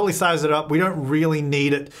 We'll probably size it up. We don't really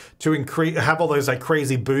need it to have all those like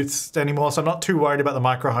crazy booths anymore. So I'm not too worried about the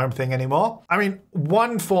micro home thing anymore. I mean,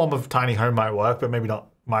 one form of tiny home might work, but maybe not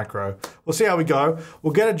micro. We'll see how we go.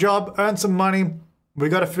 We'll get a job, earn some money. We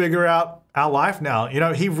got to figure out our life now. You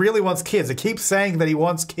know, he really wants kids. He keeps saying that he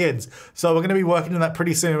wants kids. So we're gonna be working on that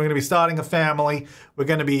pretty soon. We're gonna be starting a family. We're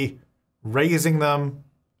gonna be raising them,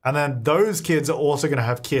 and then those kids are also going to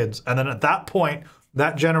have kids, and then at that point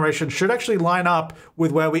that generation should actually line up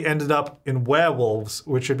with where we ended up in werewolves,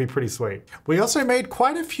 which should be pretty sweet. We also made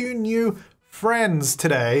quite a few new friends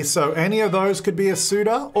today, so any of those could be a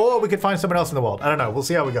suitor, or we could find someone else in the world. I don't know, we'll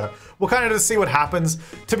see how we go. We'll kind of just see what happens.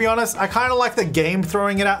 To be honest, I kind of like the game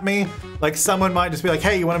throwing it at me. Like someone might just be like,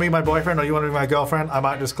 hey, you want to be my boyfriend or you want to be my girlfriend? I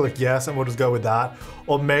might just click yes and we'll just go with that.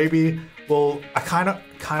 Or maybe I kind of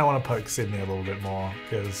want to poke Sydney a little bit more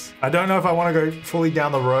because I don't know if I want to go fully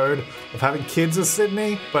down the road of having kids as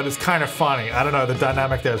Sydney, but it's kind of funny. I don't know, the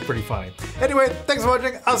dynamic there is pretty funny. Anyway, thanks for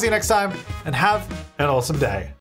watching. I'll see you next time and have an awesome day.